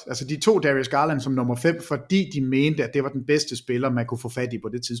de godt. Altså de tog Darius Garland som nummer 5, fordi de mente, at det var den bedste spiller, man kunne få fat i på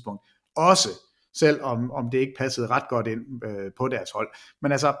det tidspunkt. Også selvom det ikke passede ret godt ind på deres hold.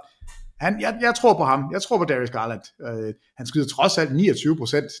 Men altså, jeg tror på ham. Jeg tror på Darius Garland. Han skyder trods alt 29%.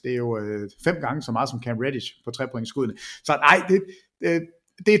 Det er jo 5 gange så meget som Cam Reddish på 3-pointsskuddene. Så nej,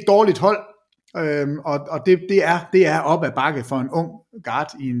 det er et dårligt hold. Og det er op ad bakke for en ung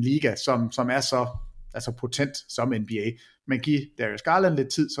guard i en liga, som er så potent som NBA. Men giv Darius Garland lidt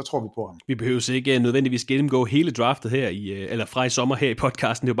tid, så tror vi på ham. Vi behøver ikke nødvendigvis gennemgå hele draftet her eller fra i sommer her i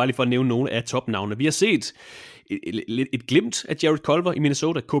podcasten. Det er jo bare lige for at nævne nogle af topnavnene. Vi har set et glimt af Jared Culver i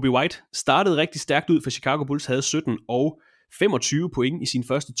Minnesota. Kobe White startede rigtig stærkt ud for Chicago Bulls, havde 17 og 25 point i sine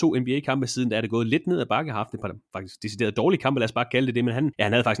første 2 NBA-kampe, siden der er det gået lidt ned ad bakke, har haft et par faktisk decideret dårlige kampe, lad os bare kalde det, men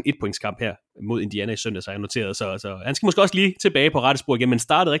han havde faktisk en 1-pointskamp her mod Indiana i søndag, så jeg noteret, så han skal måske også lige tilbage på rette spor igen, men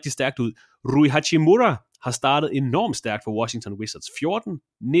startede rigtig stærkt ud. Rui Hachimura har startet enormt stærkt for Washington Wizards. 14,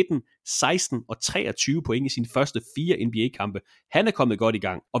 19, 16 og 23 point i sine første 4 NBA-kampe. Han er kommet godt i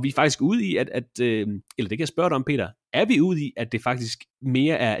gang, og vi er faktisk ude i, eller det kan jeg spørge dig om, Peter, er vi ude i, at det faktisk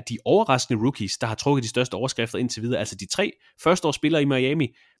mere er de overraskende rookies, der har trukket de største overskrifter indtil videre, altså de 3 førsteårsspillere i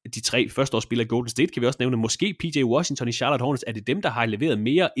Miami, de 3 førsteårsspillere i Golden State, kan vi også nævne, måske PJ Washington i Charlotte Hornets, er det dem, der har leveret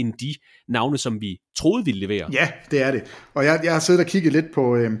mere end de navne, som vi troede ville levere? Ja, det er det. Og jeg har siddet og kigget lidt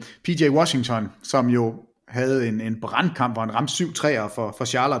på PJ Washington, som jo havde en brandkamp, hvor han ramte 7 træer for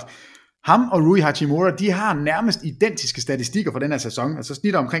Charlotte. Ham og Rui Hachimura, de har nærmest identiske statistikker for den her sæson, altså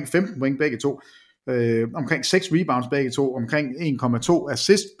snitter omkring 15 point begge to, omkring 6 rebounds begge to, omkring 1,2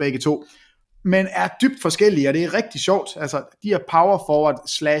 assist begge to, men er dybt forskellige, og det er rigtig sjovt. Altså, de er power forward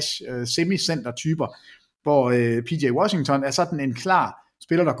 / semi-center typer, hvor PJ Washington er sådan en klar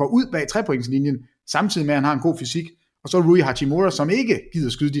spiller, der går ud bag trepointslinjen, samtidig med, at han har en god fysik. Og så Rui Hachimura, som ikke gider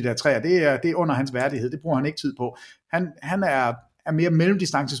skyde de der træer, det er under hans værdighed, det bruger han ikke tid på. Han er mere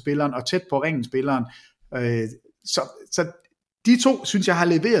mellemdistancespilleren og tæt på ringen-spilleren. Så de to, synes jeg, har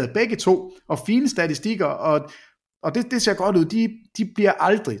leveret begge to, og fine statistikker, og det ser godt ud. De bliver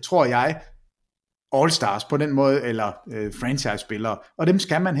aldrig, tror jeg, all-stars på den måde, eller franchise-spillere, og dem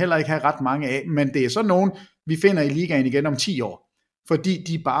skal man heller ikke have ret mange af, men det er sådan nogen, vi finder i ligaen igen om 10 år, fordi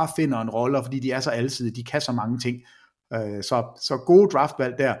de bare finder en rolle, og fordi de er så alsidige, de kan så mange ting. Så gode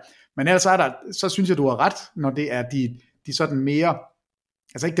draftvalg der. Men ellers så synes jeg, du har ret, når det er de sådan mere,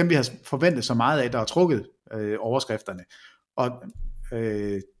 altså ikke dem, vi har forventet så meget af, der har trukket overskrifterne. Og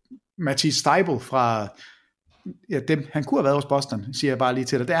Matisse Thybulle fra han kunne have været hos Boston, siger jeg bare lige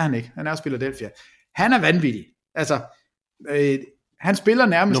til dig. Det er han ikke. Han er hos Philadelphia. Han er vanvittig. Altså, han spiller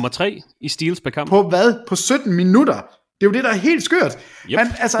nærmest... Nummer 3 i steals per kamp. På hvad? På 17 minutter. Det er jo det, der er helt skørt. Yep.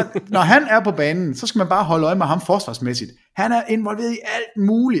 Når han er på banen, så skal man bare holde øje med ham forsvarsmæssigt. Han er involveret i alt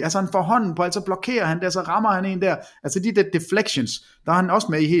muligt. Altså han får hånden på, altså blokerer han der, så rammer han en der. Altså de der deflections, der er han også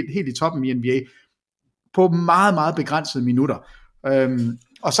med i helt i toppen i NBA. På meget, meget begrænsede minutter.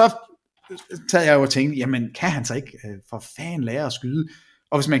 Og så tager jeg jo og tænkte, jamen kan han så ikke for fanden lære at skyde?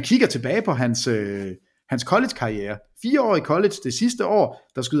 Og hvis man kigger tilbage på hans college-karriere, 4 år i college, det sidste år,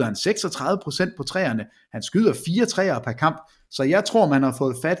 der skyder han 36% på træerne. Han skyder 4 træer per kamp. Så jeg tror, man har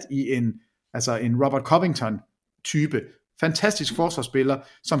fået fat i en Robert Covington-type. Fantastisk forsvarsspiller,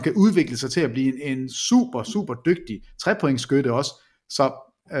 som kan udvikle sig til at blive en super, super dygtig trepointsskytte også. Så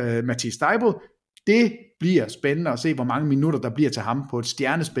Matisse Thybulle, det bliver spændende at se, hvor mange minutter der bliver til ham på et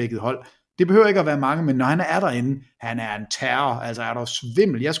stjernespækket hold. Det behøver ikke at være mange, men når han er derinde, han er en terror, altså er der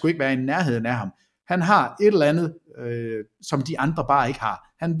svimmel. Jeg skulle ikke være i nærheden af ham. Han har et eller andet, som de andre bare ikke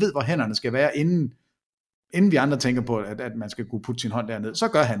har. Han ved, hvor hænderne skal være, inden vi andre tænker på, at man skal kunne putte sin hånd derned. Så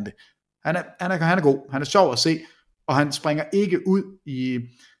gør han det. Han er god. Han er sjov at se, og han springer ikke ud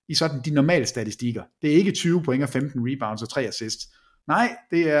i sådan de normale statistikker. Det er ikke 20 point og 15 rebounds og 3 assists. Nej,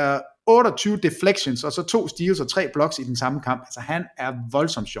 det er 28 deflections, og så 2 steals og 3 blocks i den samme kamp. Altså han er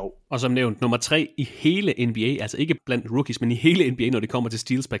voldsomt sjov. Og som nævnt, nummer 3 i hele NBA, altså ikke blandt rookies, men i hele NBA, når det kommer til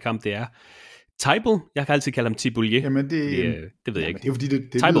steals per kamp, det er Thybulle. Jeg kan altid kalde ham Tiboulier. Jamen det ved jeg ikke. Det er fordi,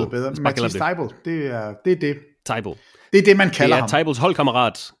 det lyder bedre. Matisse Thybulle, det er det. Thybulle. Det er det, man kalder ham. Det er Thybulles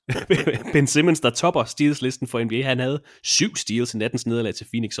holdkammerat, Ben Simmons, der topper steals-listen for NBA. Han havde 7 steals i nattens nederlag til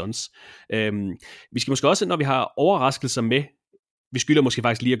Phoenix Suns. Vi skal måske også, når vi har overraskelser med, vi skylder måske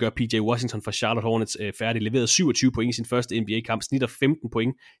faktisk lige at gøre PJ Washington fra Charlotte Hornets færdig. Leverede 27 point i sin første NBA-kamp, snitter 15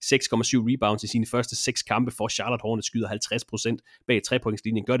 point, 6,7 rebounds i sine første 6 kampe, for Charlotte Hornets skyder 50% bag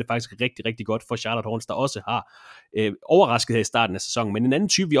 3-pointslinjen. Gør det faktisk rigtig, rigtig godt for Charlotte Hornets, der også har overrasket her i starten af sæsonen. Men en anden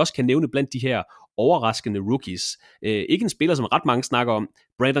type, vi også kan nævne blandt de her overraskende rookies. Ikke en spiller, som ret mange snakker om.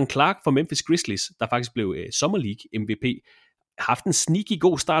 Brandon Clark fra Memphis Grizzlies, der faktisk blev Summer League MVP. Haft en sneaky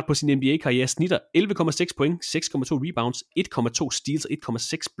god start på sin NBA-karriere, snitter 11,6 point, 6,2 rebounds, 1,2 steals og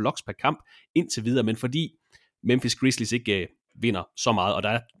 1,6 blocks per kamp indtil videre, men fordi Memphis Grizzlies ikke vinder så meget, og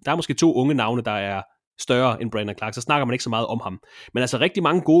der er måske 2 unge navne, der er større end Brandon Clark, så snakker man ikke så meget om ham. Men altså rigtig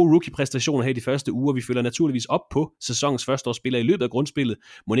mange gode rookie-præstationer her i de første uger. Vi følger naturligvis op på sæsonens førsteårsspillere i løbet af grundspillet.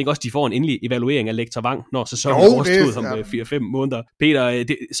 Må ikke også de får en endelig evaluering af Lektor Wang, når sæsonen er overstået om 4-5 måneder. Peter,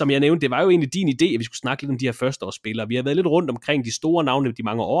 som jeg nævnte, det var jo egentlig din idé, at vi skulle snakke lidt om de her førsteårsspillere. Vi har været lidt rundt omkring de store navne, de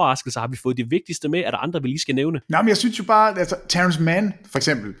mange overraskelser. Har vi fået det vigtigste med? Er der andre, vi lige skal nævne? Nej, men jeg synes jo bare, altså Terrence Mann for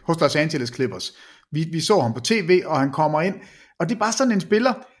eksempel, hos Los Angeles Clippers. Vi så ham på tv, og han kommer ind, og det er bare sådan en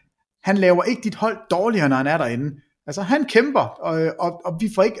spiller. Han laver ikke dit hold dårligere, når han er derinde. Altså, han kæmper, og vi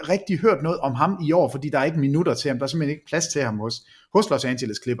får ikke rigtig hørt noget om ham i år, fordi der er ikke minutter til ham. Der er simpelthen ikke plads til ham hos Los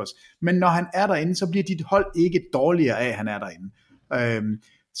Angeles Clippers. Men når han er derinde, så bliver dit hold ikke dårligere af, at han er derinde.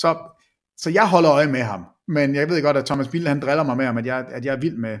 Så jeg holder øje med ham. Men jeg ved godt, at Thomas Bille, han driller mig med ham, at jeg er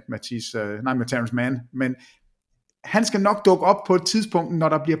vild med Terrence Mann. Men han skal nok dukke op på et tidspunkt, når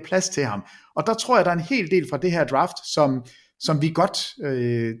der bliver plads til ham. Og der tror jeg, der er en hel del fra det her draft, som vi godt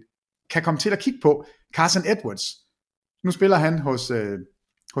kan komme til at kigge på. Carson Edwards. Nu spiller han hos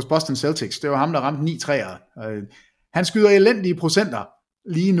Boston Celtics. Det var ham, der ramte 9 træer. Han skyder elendige procenter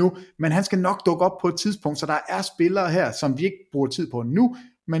lige nu, men han skal nok dukke op på et tidspunkt, så der er spillere her, som vi ikke bruger tid på nu,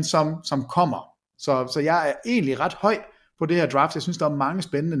 men som kommer. Så jeg er egentlig ret høj på det her draft. Jeg synes, der er mange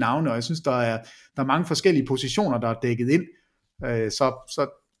spændende navne, og jeg synes, der er mange forskellige positioner, der er dækket ind. Så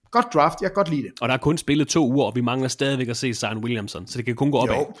godt draft, jeg kan godt lide det. Og der er kun spillet 2 uger, og vi mangler stadigvæk at se Zion Williamson, så det kan kun gå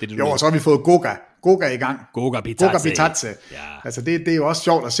opad. Og så har vi fået Goga i gang. Goga Bitadze. Ja. Altså det er jo også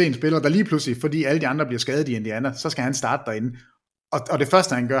sjovt at se en spiller, der lige pludselig, fordi alle de andre bliver skadet i Indiana, så skal han starte derinde. Og det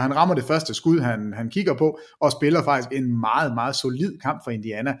første han gør, han rammer det første skud, han kigger på, og spiller faktisk en meget, meget solid kamp for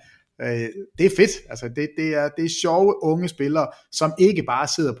Indiana. Det er fedt. Altså det er sjove unge spillere, som ikke bare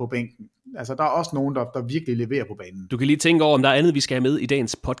sidder på bænken. Altså, der er også nogen, der virkelig leverer på banen. Du kan lige tænke over, om der er andet, vi skal have med i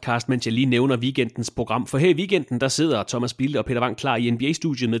dagens podcast, mens jeg lige nævner weekendens program. For her i weekenden, der sidder Thomas Bilde og Peter Wang klar i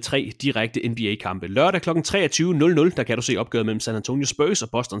NBA-studiet med 3 direkte NBA-kampe. Lørdag kl. 23.00, der kan du se opgøret mellem San Antonio Spurs og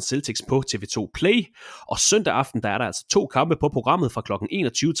Boston Celtics på TV2 Play. Og søndag aften, der er der altså 2 kampe på programmet fra kl.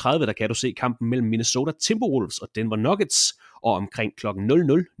 21.30, der kan du se kampen mellem Minnesota Timberwolves og Denver Nuggets. Og omkring kl. 00.00,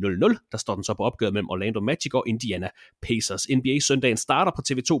 der står den så på opgøret mellem Orlando Magic og Indiana Pacers. NBA-søndagen starter på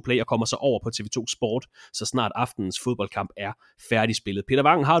TV2 Play og kommer så over på TV2 Sport, så snart aftenens fodboldkamp er færdigspillet. Peter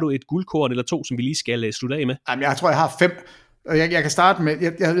Wang, har du et guldkorn eller 2, som vi lige skal slutte af med? Jamen, jeg tror, jeg har 5. Og jeg kan starte med,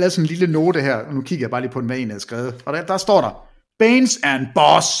 jeg har lavet sådan en lille note her, og nu kigger jeg bare lige på den, hvad en jeg har skrevet. Og der står der, Baines er en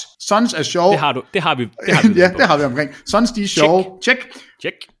boss. Suns er sjov. Det har vi. Ja, det har vi omkring. Suns, de er sjov. Check.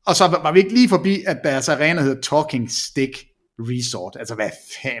 Og så var vi ikke lige forbi, at deres arena hedder Talking Stick Resort. Altså, hvad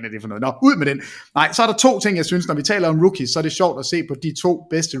fanden er det for noget? Nå, ud med den. Nej, så er der 2 ting, jeg synes, når vi taler om rookies, så er det sjovt at se på de 2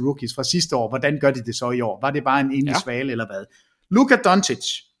 bedste rookies fra sidste år. Hvordan gør de det så i år? Var det bare en enlig svale, eller hvad? Luka Doncic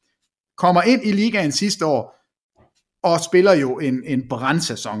kommer ind i ligaen sidste år, og spiller jo en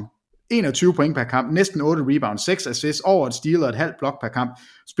brandsæson. 21 point per kamp, næsten 8 rebounds, 6 assists, over et steal og et halvt blok per kamp.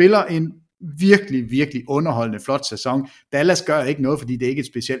 Spiller en virkelig, virkelig underholdende, flot sæson. Dallas gør ikke noget, fordi det er ikke et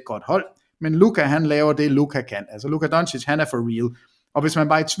specielt godt hold, men Luka, han laver det, Luka kan. Altså Luka Doncic, han er for real. Og hvis man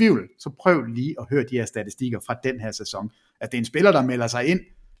bare er i tvivl, så prøv lige at høre de her statistikker fra den her sæson. At det er en spiller, der melder sig ind,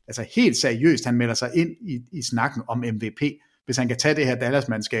 altså helt seriøst, han melder sig ind i snakken om MVP. Hvis han kan tage det her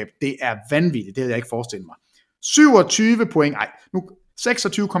Dallas-mandskab, det er vanvittigt, det havde jeg ikke forestillet mig. 27 point,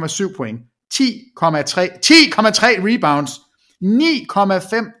 26,7 point, 10,3 rebounds,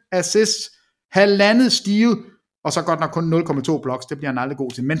 9,5 assists, 1,5 steal, og så godt nok kun 0,2 blocks, det bliver han aldrig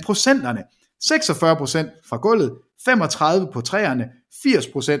god til. Men procenterne, 46% fra gulvet, 35 på træerne,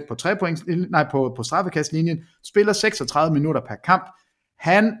 80% på 3 point, på straffekastlinjen, spiller 36 minutter per kamp.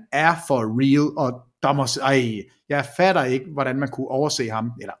 Han er for real, og jeg fatter ikke, hvordan man kunne overse,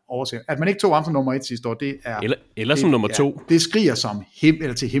 at man ikke tog ham som nummer 1 sidste år, det er... Eller som nummer 2. Det skriger som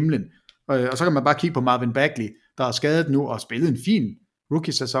til himlen. Og så kan man bare kigge på Marvin Bagley, der er skadet nu og spillet en fin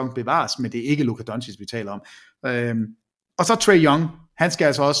rookie-sæson, bevares, men det er ikke Luka Doncic, vi taler om. Og så Trae Young, han skal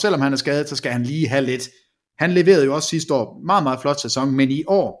altså også, selvom han er skadet, så skal han lige have lidt. Han leverede jo også sidste år, meget, meget flot sæson, men i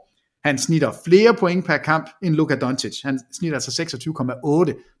år, han snitter flere point per kamp end Luka Doncic. Han snitter altså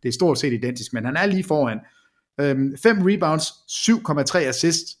 26,8. Det er stort set identisk, men han er lige foran. 5 rebounds, 7,3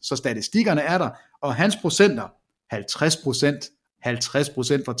 assists, så statistikkerne er der. Og hans procenter, 50%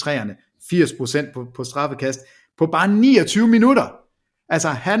 fra træerne, 80% på straffekast, på bare 29 minutter.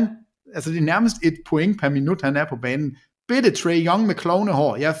 Altså det er nærmest et point per minut, han er på banen. Bitte Trae Young med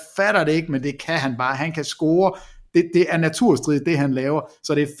klovnehår. Jeg fatter det ikke, men det kan han bare. Han kan score. Det er naturstridigt, det han laver.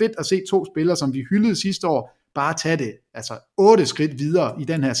 Så det er fedt at se 2 spillere, som vi hyldede sidste år, bare tage det 8 skridt videre i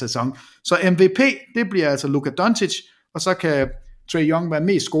den her sæson. Så MVP, det bliver altså Luka Doncic, og så kan Trae Young være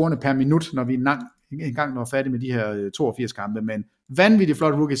mest scorende per minut, når vi engang når færdige med de her 82 kampe. Men vanvittigt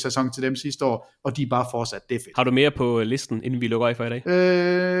flot rookie-sæson til dem sidste år, og de er bare fortsat. Det er fedt. Har du mere på listen, inden vi lukker af for i dag?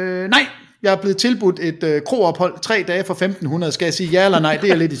 Nej. Jeg er blevet tilbudt et kroophold 3 dage for 1.500. Skal jeg sige ja eller nej? Det er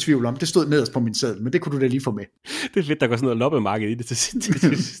jeg lidt i tvivl om. Det stod nederst på min seddel, men det kunne du da lige få med. Det er fedt, der går sådan noget loppemarked i det til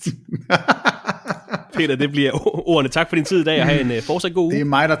sidst. Peter, det bliver ordene. Tak for din tid i dag, og have en fortsat god uge. Det er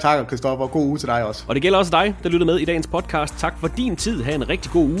mig, der takker, Christoffer, og god uge til dig også. Og det gælder også dig, der lytter med i dagens podcast. Tak for din tid. Ha' en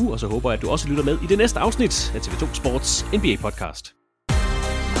rigtig god uge, og så håber jeg, at du også lytter med i det næste afsnit af TV2 Sports NBA podcast.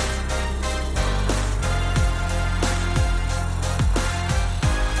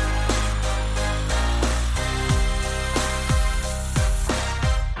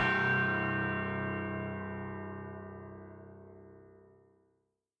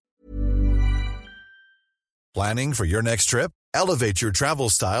 Planning for your next trip? Elevate your travel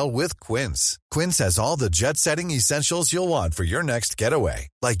style with Quince. Quince has all the jet-setting essentials you'll want for your next getaway,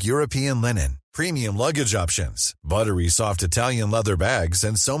 like European linen, premium luggage options, buttery soft Italian leather bags,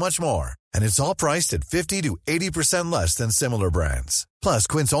 and so much more. And it's all priced at 50 to 80% less than similar brands. Plus,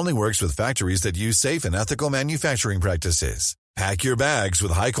 Quince only works with factories that use safe and ethical manufacturing practices. Pack your bags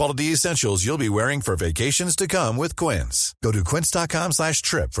with high-quality essentials you'll be wearing for vacations to come with Quince. Go to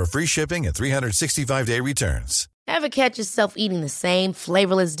quince.com/trip for free shipping and 365-day returns. Ever catch yourself eating the same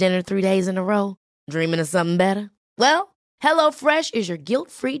flavorless dinner 3 days in a row? Dreaming of something better? Well, HelloFresh is your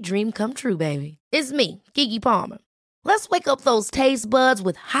guilt-free dream come true, baby. It's me, Keke Palmer. Let's wake up those taste buds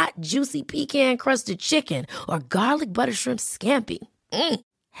with hot, juicy pecan-crusted chicken or garlic butter shrimp scampi.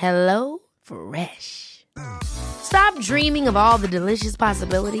 Hello Fresh. Stop dreaming of all the delicious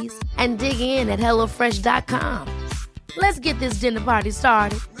possibilities and dig in at HelloFresh.com. Let's get this dinner party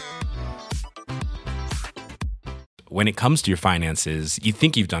started. When it comes to your finances, you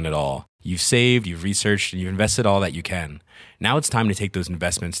think you've done it all. You've saved, you've researched, and you've invested all that you can. Now it's time to take those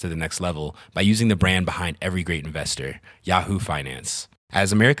investments to the next level by using the brand behind every great investor, Yahoo Finance.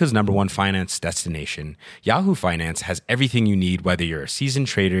 As America's #1 finance destination, Yahoo Finance has everything you need, whether you're a seasoned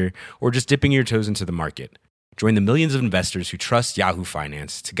trader or just dipping your toes into the market. Join the millions of investors who trust Yahoo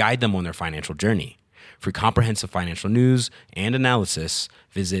Finance to guide them on their financial journey. For comprehensive financial news and analysis,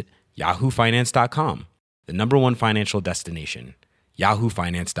 visit yahoofinance.com, the #1 financial destination,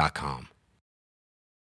 yahoofinance.com.